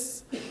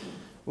 instances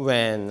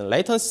when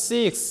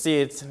latency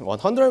exceeds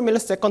 100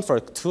 milliseconds for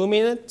 2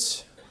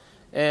 minutes,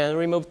 and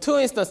remove 2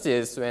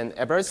 instances when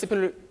average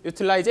CPU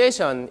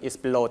utilization is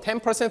below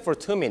 10% for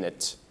 2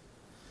 minutes.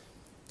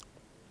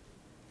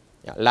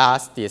 Yeah,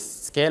 last,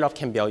 this scale-up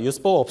can be a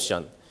useful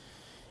option.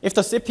 If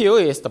the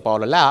CPU is the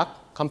bottleneck,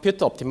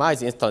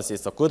 compute-optimized instance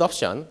is a good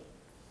option.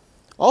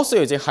 Also,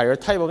 using higher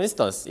type of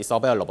instance is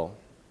available.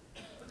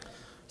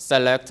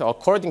 Select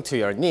according to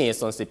your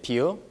needs on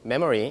CPU,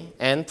 memory,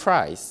 and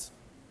price.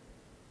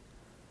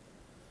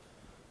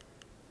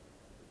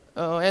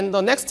 And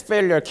the next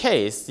failure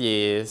case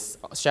is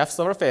chef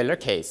server failure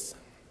case.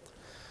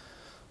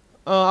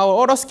 Our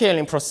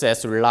auto-scaling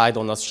process relied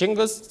on a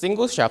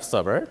single chef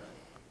server,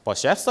 but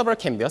chef server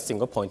can be a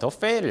single point of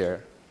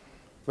failure.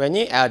 When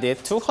we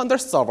added 200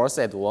 servers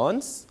at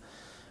once,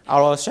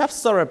 our chef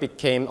server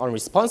became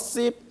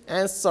unresponsive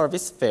and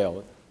service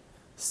failed.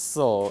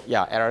 So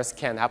yeah, errors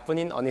can happen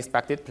in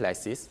unexpected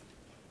places.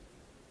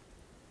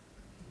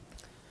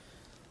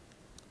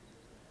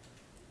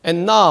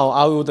 And now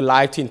I would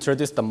like to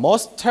introduce the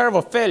most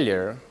terrible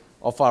failure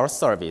of our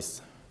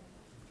service.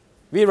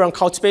 We run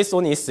Couchbase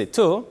on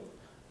EC2.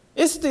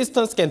 EC2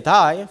 instance can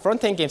die,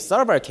 front-end game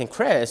server can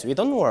crash, we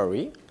don't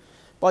worry.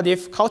 But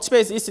if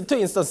Couchbase EC2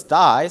 instance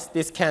dies,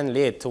 this can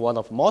lead to one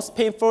of the most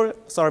painful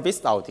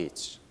service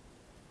outage.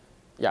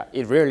 Yeah,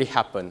 it really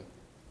happened.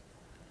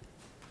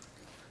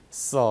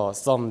 So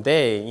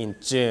someday in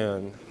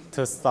June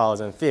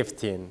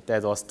 2015,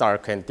 that was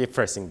dark and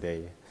depressing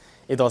day.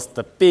 It was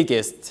the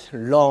biggest,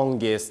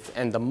 longest,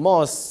 and the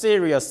most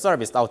serious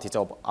service outage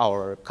of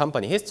our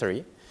company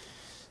history.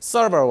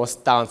 Server was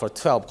down for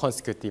 12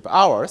 consecutive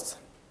hours,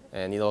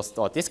 and it was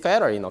a disk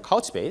error in a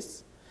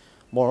Couchbase.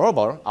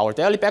 Moreover, our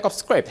daily backup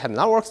script had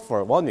not worked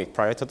for 1 week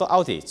prior to the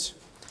outage.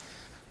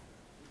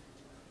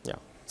 Yeah.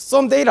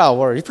 Some data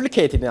were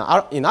replicated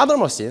in other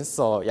machines,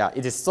 so yeah,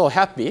 it is so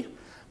happy.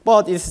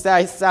 But it's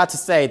sad to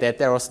say that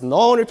there was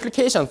no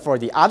replication for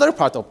the other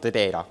part of the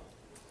data.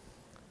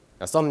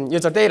 Some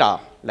user data,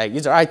 like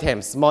user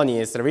items,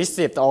 monies,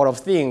 received, all of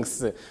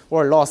things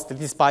were lost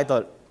despite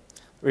the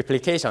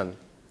replication.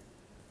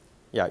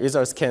 Yeah,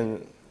 users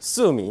can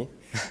sue me.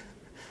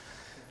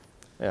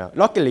 Yeah,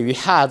 luckily, we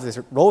had this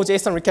raw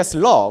JSON request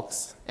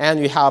logs, and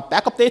we have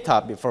backup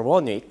data for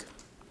 1 week.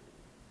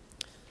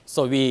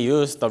 So we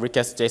used the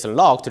request JSON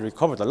log to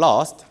recover the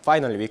lost.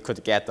 Finally, we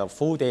could get the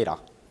full data.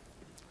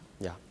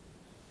 Yeah.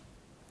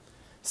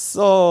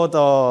 So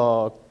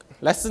the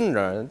lesson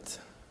learned,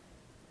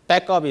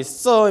 backup is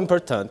so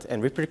important,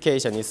 and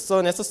replication is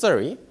so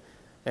necessary,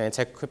 and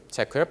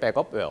check your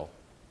backup well.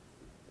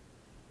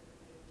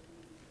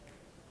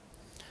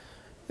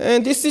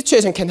 And this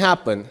situation can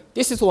happen.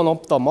 This is one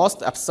of the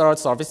most absurd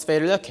service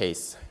failure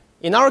cases.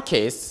 In our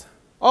case,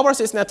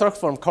 overseas network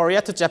from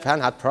Korea to Japan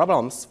had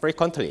problems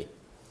frequently.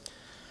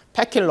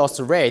 Packet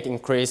loss rate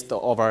increased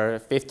over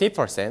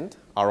 50%.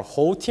 Our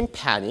whole team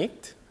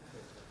panicked.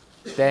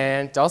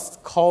 Then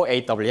just call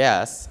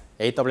AWS.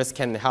 AWS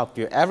can help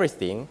you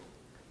everything.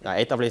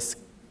 AWS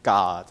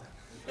God.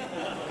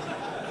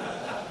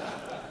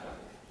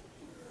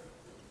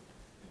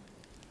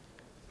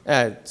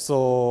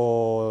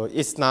 So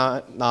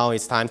now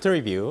it's time to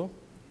review.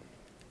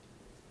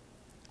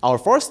 Our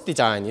first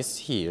design is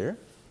here.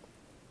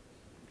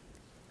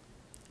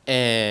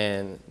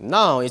 And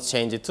now it's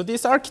changed to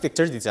this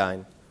architecture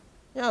design.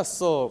 Yeah,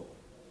 so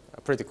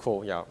pretty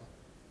cool, yeah.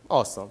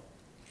 Awesome.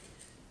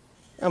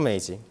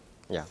 Amazing,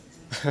 yeah.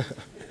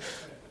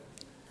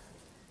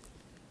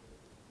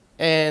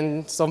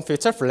 And some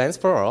future plans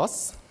for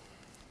us.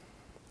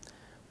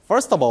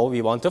 First of all,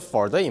 we want to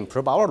further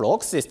improve our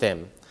log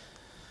system.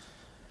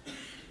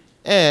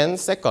 And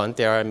second,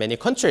 there are many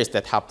countries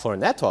that have poor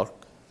network.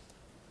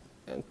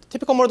 And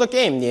typical murder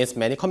game needs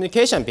many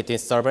communication between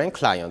server and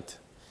client.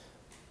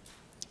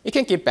 It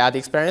can give bad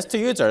experience to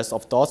users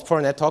of those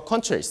poor network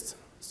countries.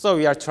 So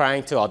we are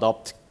trying to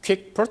adopt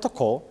Quick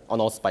protocol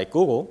announced by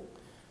Google.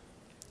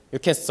 You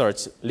can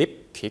search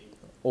LibQuick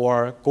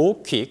or Go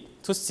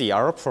Quick to see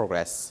our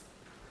progress.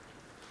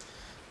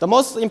 The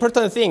most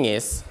important thing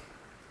is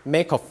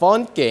make a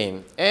fun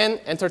game and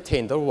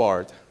entertain the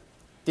world.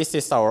 This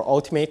is our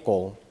ultimate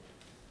goal.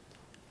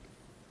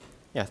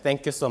 Yeah,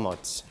 thank you so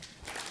much.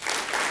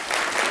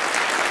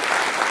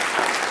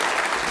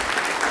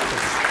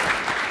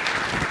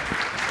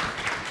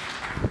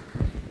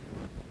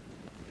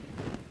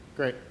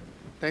 Great.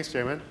 Thanks,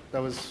 J-Man. That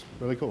was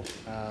really cool.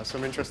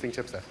 Some interesting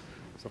tips there.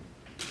 So,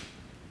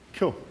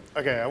 cool.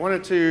 OK, I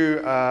wanted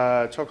to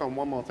talk on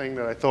one more thing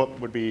that I thought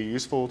would be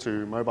useful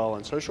to mobile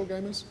and social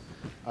gamers.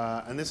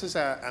 And this is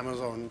our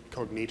Amazon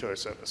Cognito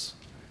service.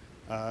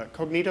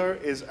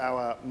 Cognito is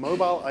our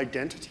mobile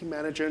identity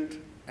management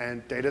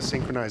and data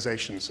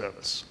synchronization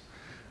service.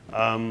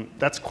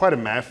 That's quite a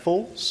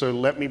mouthful, so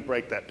let me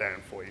break that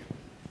down for you.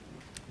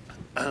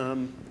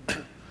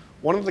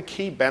 One of the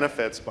key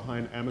benefits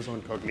behind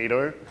Amazon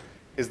Cognito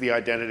is the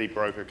identity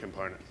broker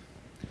component.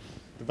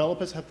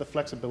 Developers have the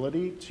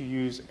flexibility to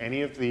use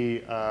any of the,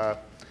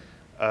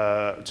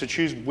 to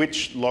choose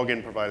which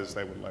login providers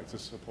they would like to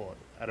support.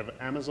 Out of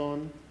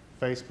Amazon,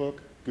 Facebook,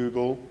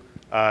 Google,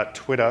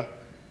 Twitter,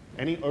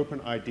 any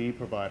OpenID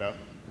provider,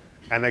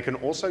 and they can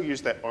also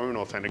use their own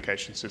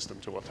authentication system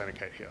to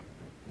authenticate here.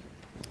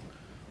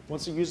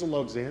 Once a user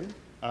logs in,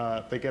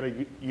 they get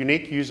a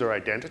unique user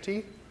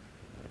identity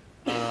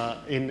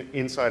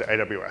inside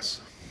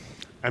AWS.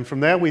 And from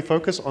there, we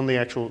focus on the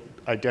actual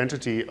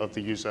identity of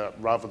the user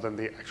rather than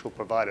the actual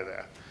provider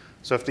there.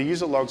 So if the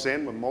user logs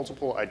in with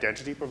multiple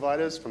identity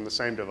providers from the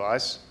same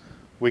device,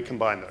 we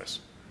combine those.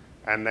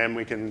 And then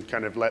we can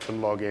kind of let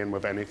them log in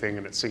with anything,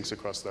 and it syncs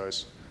across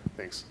those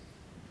things.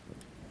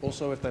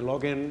 Also, if they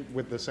log in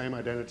with the same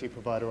identity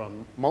provider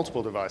on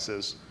multiple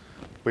devices,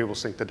 we will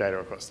sync the data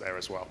across there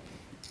as well.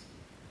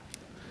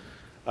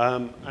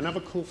 Another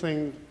cool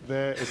thing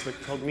there is that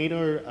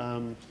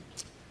Cognito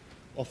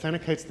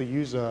authenticates the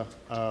user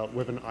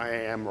with an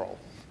IAM role.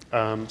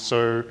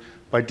 So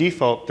by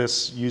default,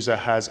 this user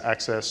has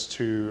access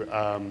to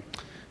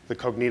the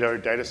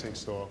Cognito data sync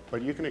store,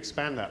 but you can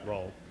expand that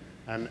role.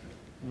 And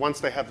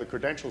once they have the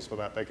credentials for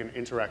that, they can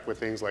interact with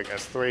things like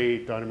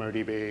S3,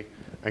 DynamoDB,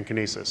 and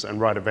Kinesis, and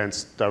write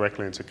events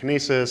directly into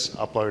Kinesis,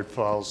 upload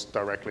files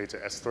directly to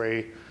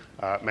S3,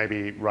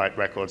 maybe write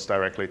records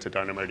directly to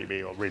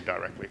DynamoDB or read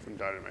directly from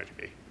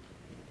DynamoDB,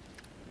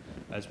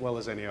 as well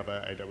as any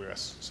other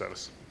AWS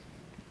service.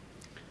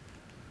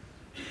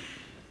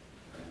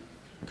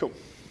 Cool.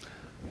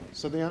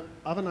 So the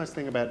other nice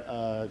thing about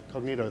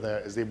Cognito there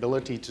is the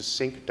ability to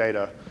sync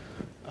data.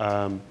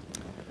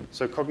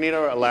 So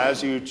Cognito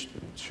allows you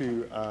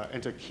to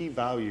enter key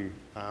value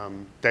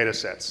data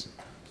sets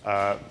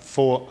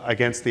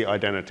against the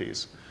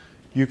identities.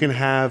 You can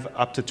have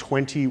up to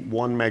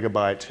 21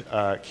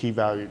 megabyte key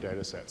value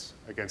data sets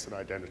against an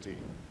identity.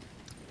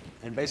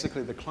 And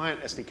basically, the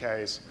client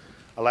SDKs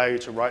allow you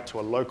to write to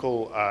a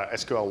local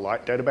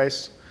SQLite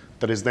database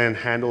that is then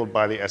handled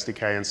by the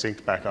SDK and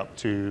synced back up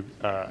to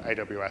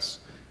AWS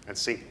and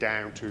synced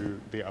down to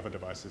the other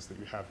devices that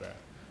you have there.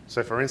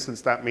 So for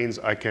instance, that means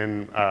I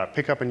can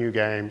pick up a new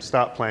game,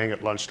 start playing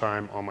at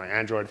lunchtime on my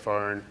Android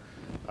phone,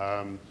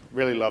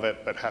 really love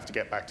it, but have to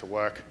get back to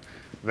work.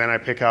 Then I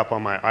pick up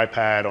on my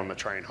iPad on the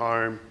train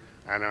home,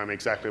 and I'm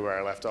exactly where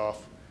I left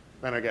off.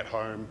 Then I get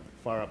home,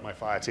 fire up my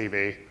Fire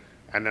TV,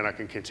 and then I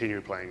can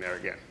continue playing there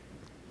again.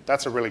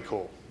 That's a really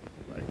cool.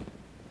 Right?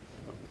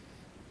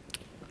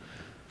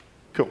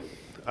 Cool.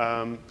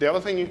 The other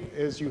thing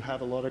is you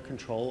have a lot of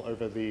control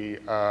over the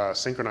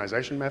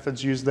synchronization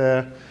methods used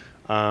there.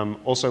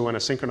 Also, when a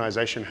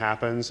synchronization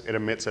happens, it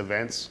emits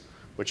events,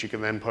 which you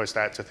can then post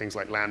out to things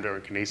like Lambda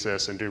and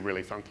Kinesis and do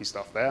really funky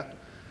stuff there.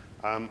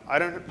 I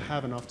don't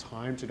have enough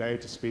time today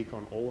to speak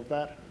on all of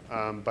that,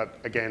 but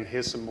again,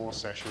 here's some more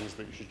sessions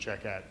that you should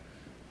check out.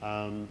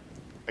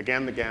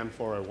 Again, the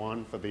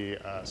GAM201 for the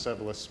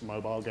serverless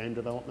mobile game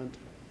development.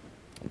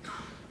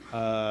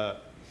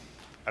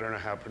 I don't know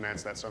how to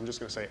pronounce that, so I'm just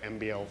going to say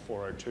MBL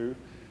 402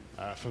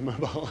 for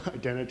mobile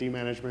identity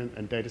management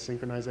and data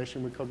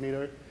synchronization with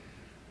Cognito.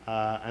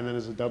 And then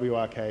there's a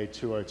WRK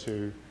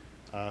 202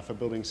 for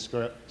building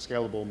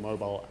scalable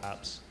mobile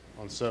apps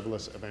on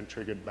serverless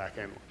event-triggered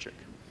backend logic.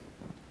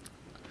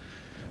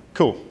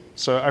 Cool.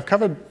 So I've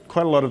covered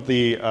quite a lot of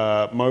the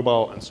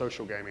mobile and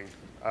social gaming.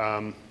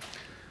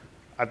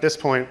 At this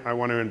point, I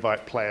want to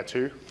invite player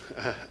 2,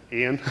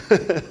 Ian,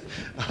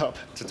 up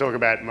to talk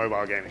about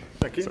mobile gaming.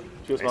 Thank you. So,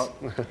 cheers, Mark.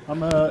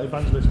 I'm an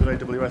evangelist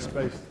with AWS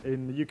based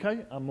in the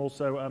UK. I'm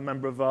also a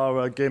member of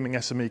our gaming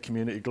SME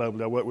community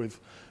globally. I work with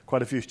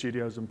quite a few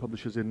studios and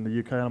publishers in the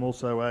UK. And I'm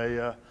also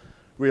a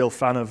real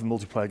fan of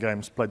multiplayer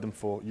games, played them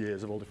for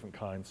years of all different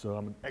kinds. So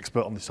I'm an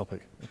expert on this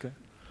topic. Okay.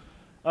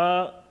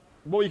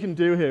 what you can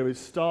do here is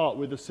start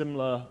with a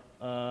similar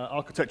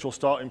architectural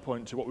starting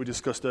point to what we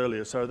discussed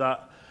earlier. So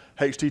that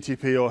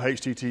HTTP or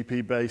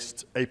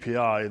HTTP-based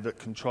API that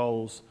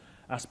controls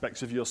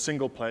aspects of your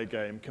single-player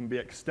game can be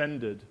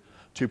extended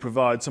to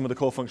provide some of the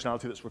core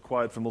functionality that's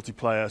required for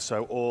multiplayer,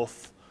 so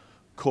auth,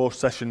 core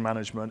session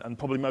management, and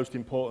probably most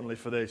importantly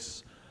for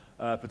this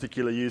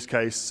particular use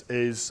case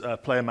is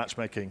player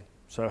matchmaking.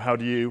 So how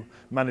do you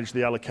manage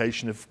the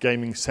allocation of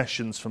gaming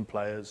sessions from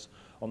players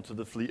onto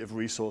the fleet of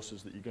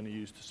resources that you're going to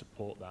use to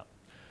support that?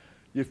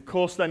 You, of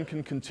course, then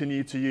can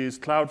continue to use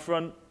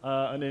CloudFront,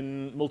 and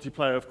in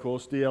multiplayer, of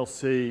course,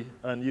 DLC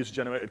and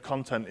user-generated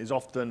content is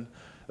often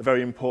a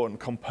very important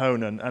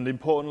component. And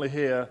importantly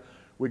here,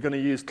 we're going to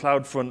use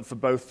CloudFront for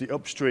both the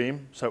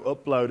upstream, so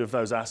upload of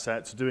those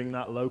assets, doing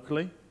that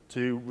locally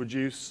to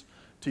reduce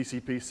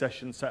TCP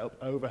session setup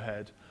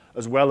overhead,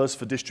 as well as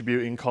for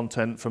distributing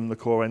content from the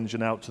core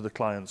engine out to the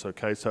clients,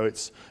 okay? So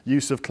it's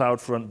use of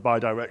CloudFront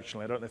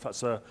bidirectionally. I don't know if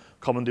that's a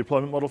common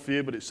deployment model for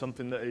you, but it's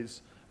something that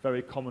is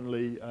very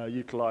commonly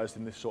utilized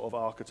in this sort of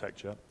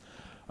architecture.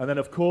 And then,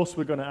 of course,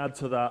 we're going to add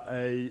to that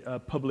a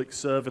public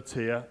server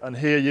tier. And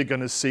here you're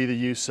going to see the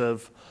use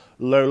of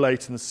low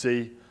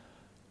latency,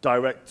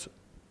 direct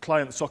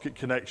client socket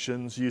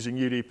connections using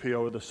UDP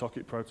or other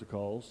socket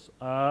protocols.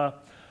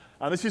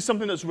 And this is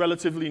something that's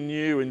relatively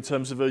new in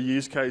terms of a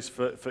use case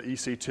for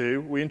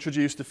EC2. We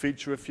introduced a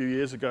feature a few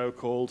years ago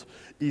called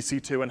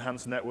EC2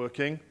 Enhanced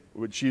Networking,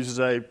 which uses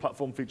a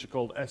platform feature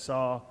called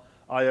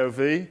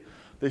SR-IOV.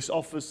 This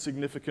offers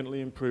significantly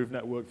improved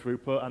network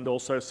throughput and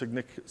also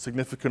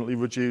significantly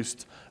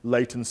reduced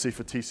latency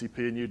for TCP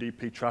and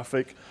UDP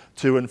traffic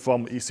to and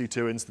from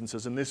EC2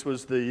 instances. And this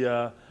was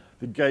the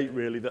gate,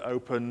 really, that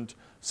opened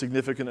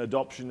significant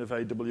adoption of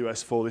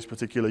AWS for this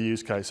particular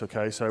use case,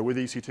 okay? So with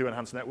EC2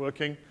 Enhanced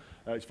Networking,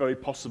 it's very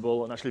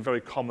possible and actually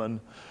very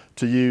common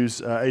to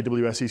use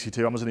AWS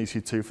EC2, Amazon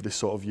EC2 for this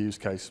sort of use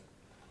case.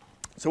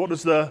 So what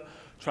does the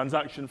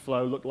transaction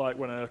flow look like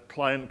when a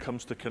client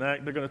comes to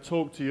connect? They're going to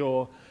talk to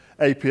your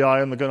API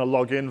and they're going to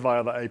log in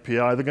via that API.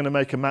 They're going to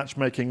make a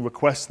matchmaking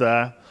request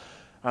there.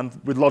 And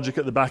with logic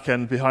at the back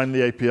end behind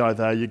the API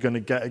there, you're going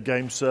to get a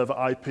game server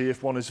IP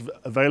if one is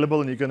available,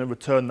 and you're going to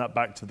return that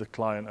back to the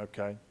client,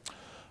 okay?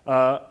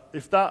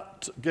 If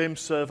that game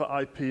server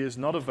IP is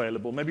not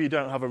available, maybe you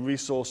don't have a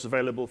resource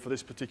available for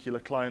this particular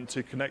client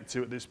to connect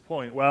to at this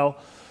point, well,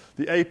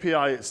 the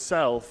API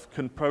itself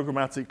can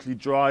programmatically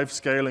drive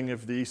scaling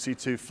of the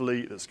EC2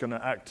 fleet that's going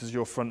to act as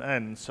your front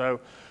end. So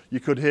you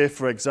could here,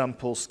 for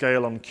example,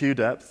 scale on queue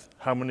depth.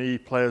 How many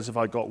players have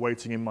I got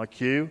waiting in my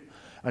queue?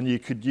 And you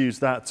could use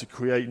that to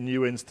create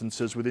new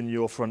instances within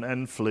your front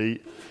end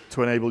fleet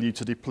to enable you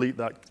to deplete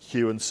that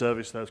queue and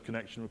service those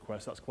connection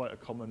requests. That's quite a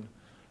common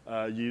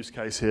use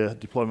case here,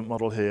 deployment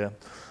model here.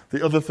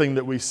 The other thing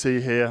that we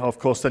see here, of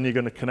course, then you're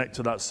going to connect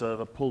to that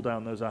server, pull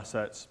down those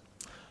assets,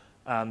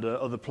 and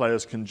other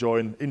players can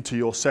join into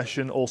your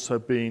session, also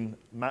being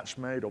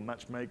match-made or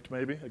match-maked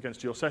maybe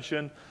against your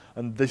session.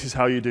 And this is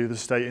how you do the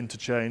state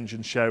interchange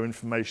and share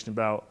information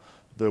about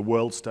the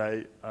world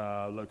state,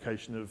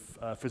 location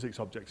of physics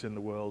objects in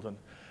the world, and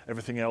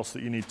everything else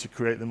that you need to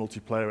create the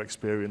multiplayer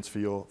experience for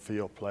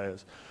your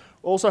players.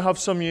 Also have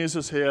some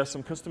users here,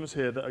 some customers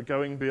here that are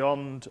going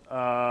beyond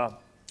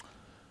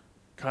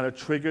kind of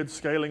triggered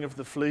scaling of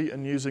the fleet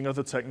and using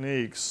other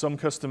techniques. Some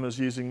customers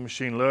using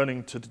machine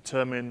learning to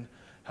determine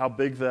how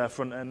big their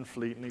front-end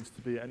fleet needs to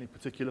be at any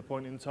particular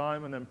point in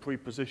time and then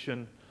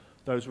pre-position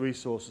those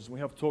resources. We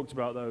have talked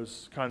about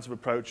those kinds of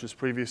approaches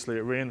previously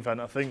at reInvent.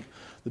 I think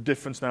the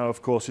difference now,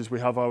 of course, is we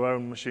have our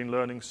own machine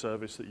learning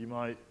service that you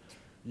might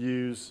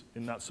use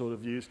in that sort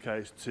of use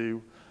case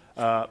to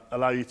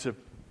allow you to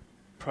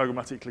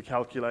programmatically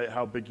calculate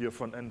how big your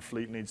front-end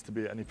fleet needs to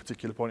be at any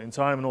particular point in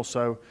time and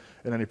also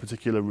in any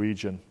particular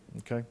region,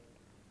 okay?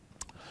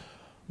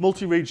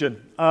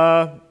 Multi-region.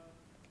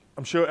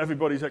 I'm sure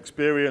everybody's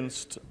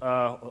experienced,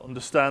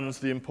 understands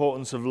the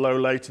importance of low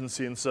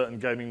latency in certain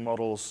gaming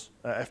models,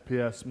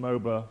 FPS,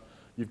 MOBA.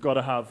 You've got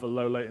to have a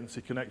low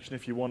latency connection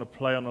if you want to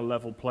play on a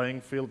level playing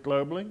field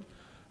globally.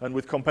 And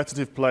with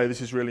competitive play,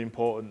 this is really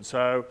important.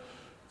 So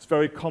it's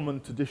very common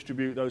to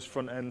distribute those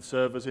front-end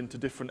servers into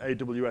different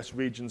AWS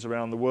regions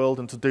around the world,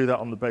 and to do that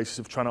on the basis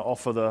of trying to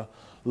offer the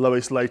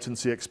lowest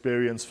latency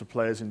experience for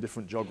players in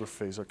different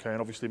geographies, okay?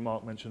 And obviously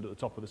Mark mentioned at the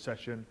top of the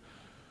session,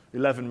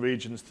 11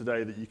 regions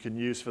today that you can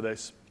use for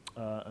this,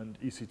 and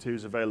EC2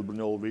 is available in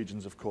all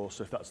regions, of course.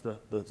 So if that's the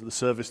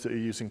service that you're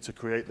using to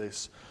create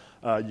this,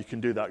 you can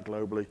do that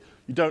globally.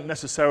 You don't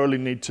necessarily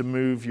need to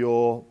move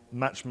your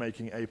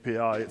matchmaking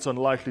API. It's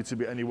unlikely to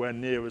be anywhere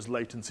near as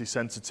latency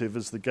sensitive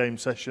as the game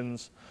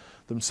sessions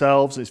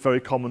themselves. It's very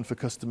common for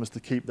customers to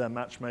keep their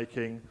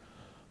matchmaking,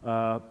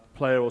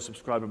 player or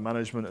subscriber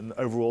management and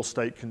overall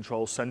state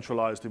control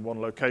centralized in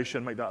one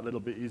location, make that a little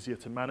bit easier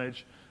to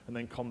manage, and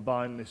then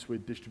combine this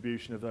with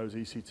distribution of those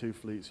EC2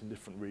 fleets in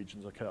different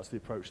regions. Okay, that's the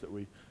approach that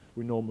we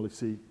normally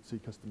see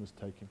customers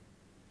taking.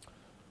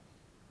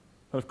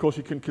 And of course,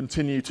 you can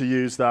continue to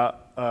use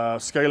that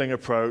scaling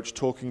approach,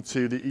 talking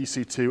to the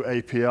EC2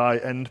 API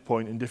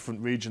endpoint in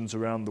different regions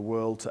around the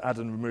world to add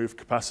and remove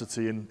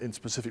capacity in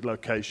specific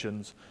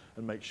locations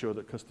and make sure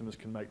that customers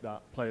can make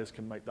that, players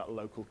can make that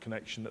local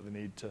connection that they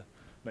need to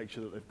make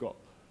sure that they've got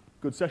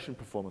good session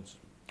performance.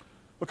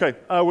 Okay,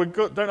 we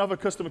don't have a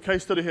customer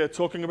case study here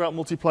talking about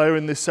multiplayer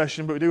in this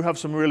session, but we do have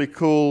some really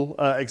cool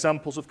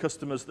examples of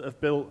customers that have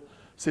built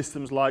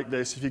systems like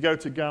this. If you go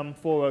to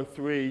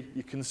GAM201,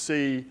 you can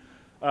see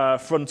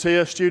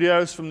Frontier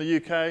Studios from the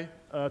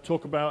UK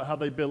talk about how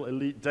they built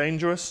Elite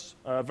Dangerous,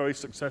 a very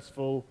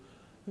successful,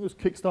 I think it was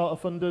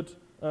Kickstarter-funded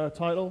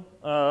title.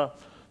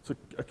 So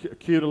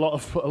accrued a lot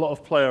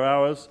of player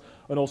hours,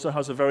 and also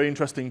has a very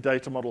interesting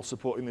data model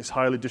supporting this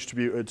highly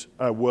distributed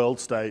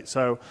world state.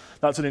 So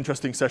that's an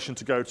interesting session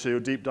to go to, a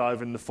deep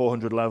dive in the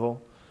 400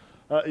 level.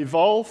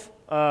 Evolve,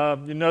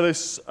 you know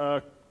this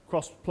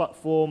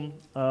cross-platform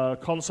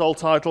console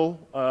title,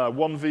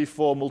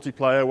 1v4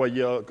 multiplayer where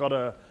you've got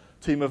a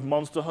team of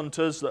monster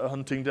hunters that are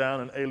hunting down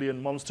an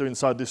alien monster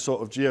inside this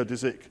sort of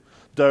geodesic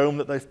dome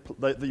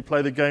that you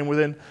play the game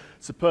within.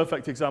 It's a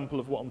perfect example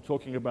of what I'm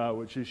talking about,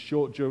 which is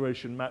short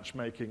duration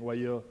matchmaking, where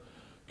you're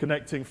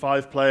connecting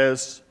 5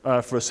 players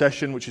for a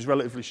session, which is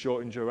relatively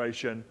short in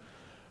duration,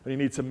 and you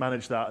need to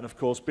manage that. And of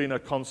course, being a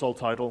console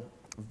title,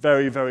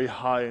 very, very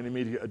high and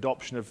immediate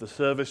adoption of the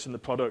service and the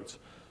product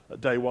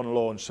at day one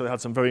launch. So they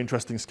had some very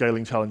interesting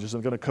scaling challenges.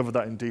 I'm going to cover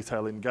that in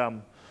detail in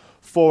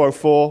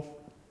GAM404.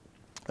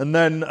 And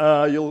then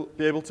you'll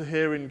be able to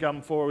hear in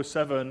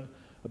GAM407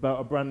 about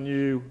a brand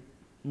new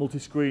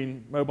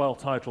multi-screen mobile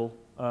title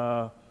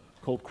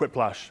called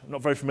Quiplash. I'm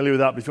not very familiar with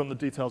that, but if you want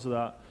the details of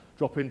that,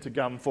 drop into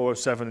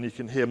GAM407 and you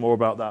can hear more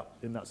about that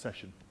in that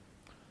session.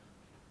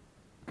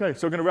 Okay,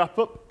 so we're going to wrap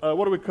up.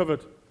 What have we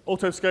covered?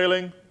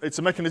 Auto-scaling, it's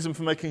a mechanism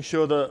for making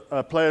sure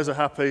that players are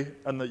happy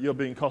and that you're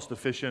being cost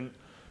efficient.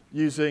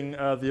 Using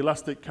the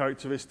elastic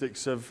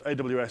characteristics of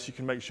AWS, you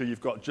can make sure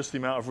you've got just the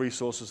amount of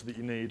resources that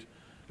you need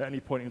at any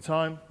point in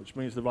time, which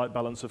means the right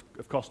balance of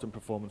cost and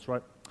performance,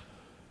 right?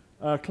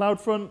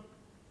 CloudFront,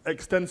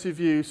 extensive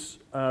use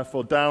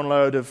for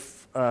download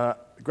of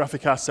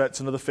graphic assets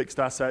and other fixed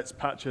assets,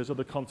 patches,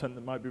 other content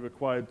that might be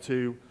required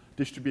to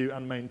distribute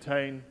and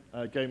maintain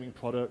gaming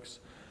products.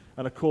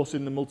 And of course,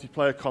 in the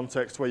multiplayer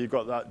context where you've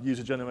got that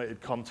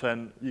user-generated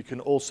content, you can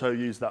also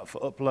use that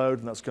for upload,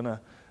 and that's going to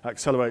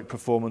accelerate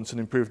performance and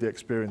improve the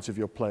experience of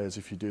your players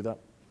if you do that.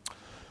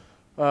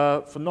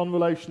 For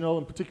non-relational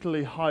and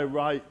particularly high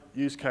write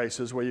use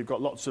cases where you've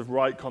got lots of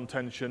write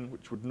contention,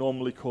 which would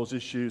normally cause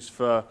issues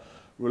for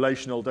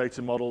relational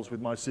data models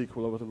with MySQL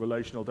or other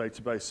relational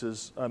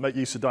databases, make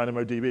use of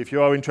DynamoDB. If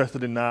you are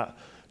interested in that,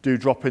 do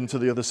drop into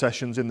the other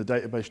sessions in the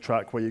database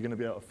track where you're going to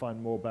be able to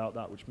find more about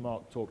that, which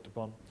Mark talked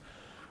upon.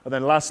 And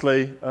then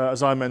lastly,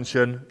 as I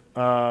mentioned,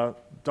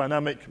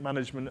 dynamic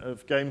management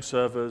of game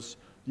servers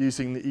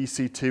using the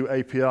EC2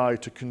 API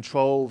to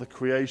control the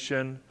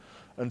creation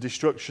and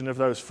destruction of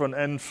those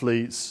front-end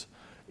fleets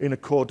in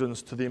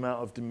accordance to the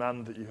amount of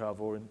demand that you have,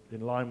 or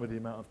in line with the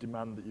amount of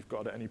demand that you've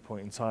got at any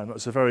point in time.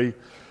 That's a very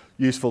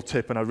useful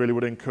tip, and I really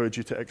would encourage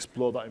you to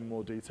explore that in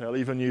more detail,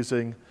 even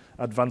using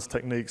advanced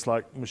techniques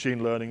like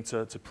machine learning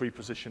to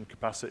pre-position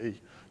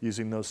capacity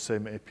using those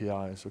same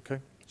APIs, okay?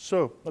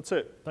 So, that's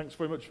it. Thanks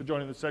very much for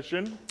joining the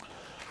session.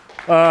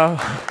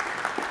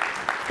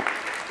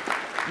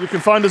 You can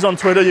find us on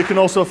Twitter. You can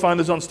also find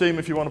us on Steam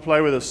if you want to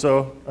play with us,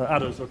 so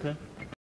add us, okay?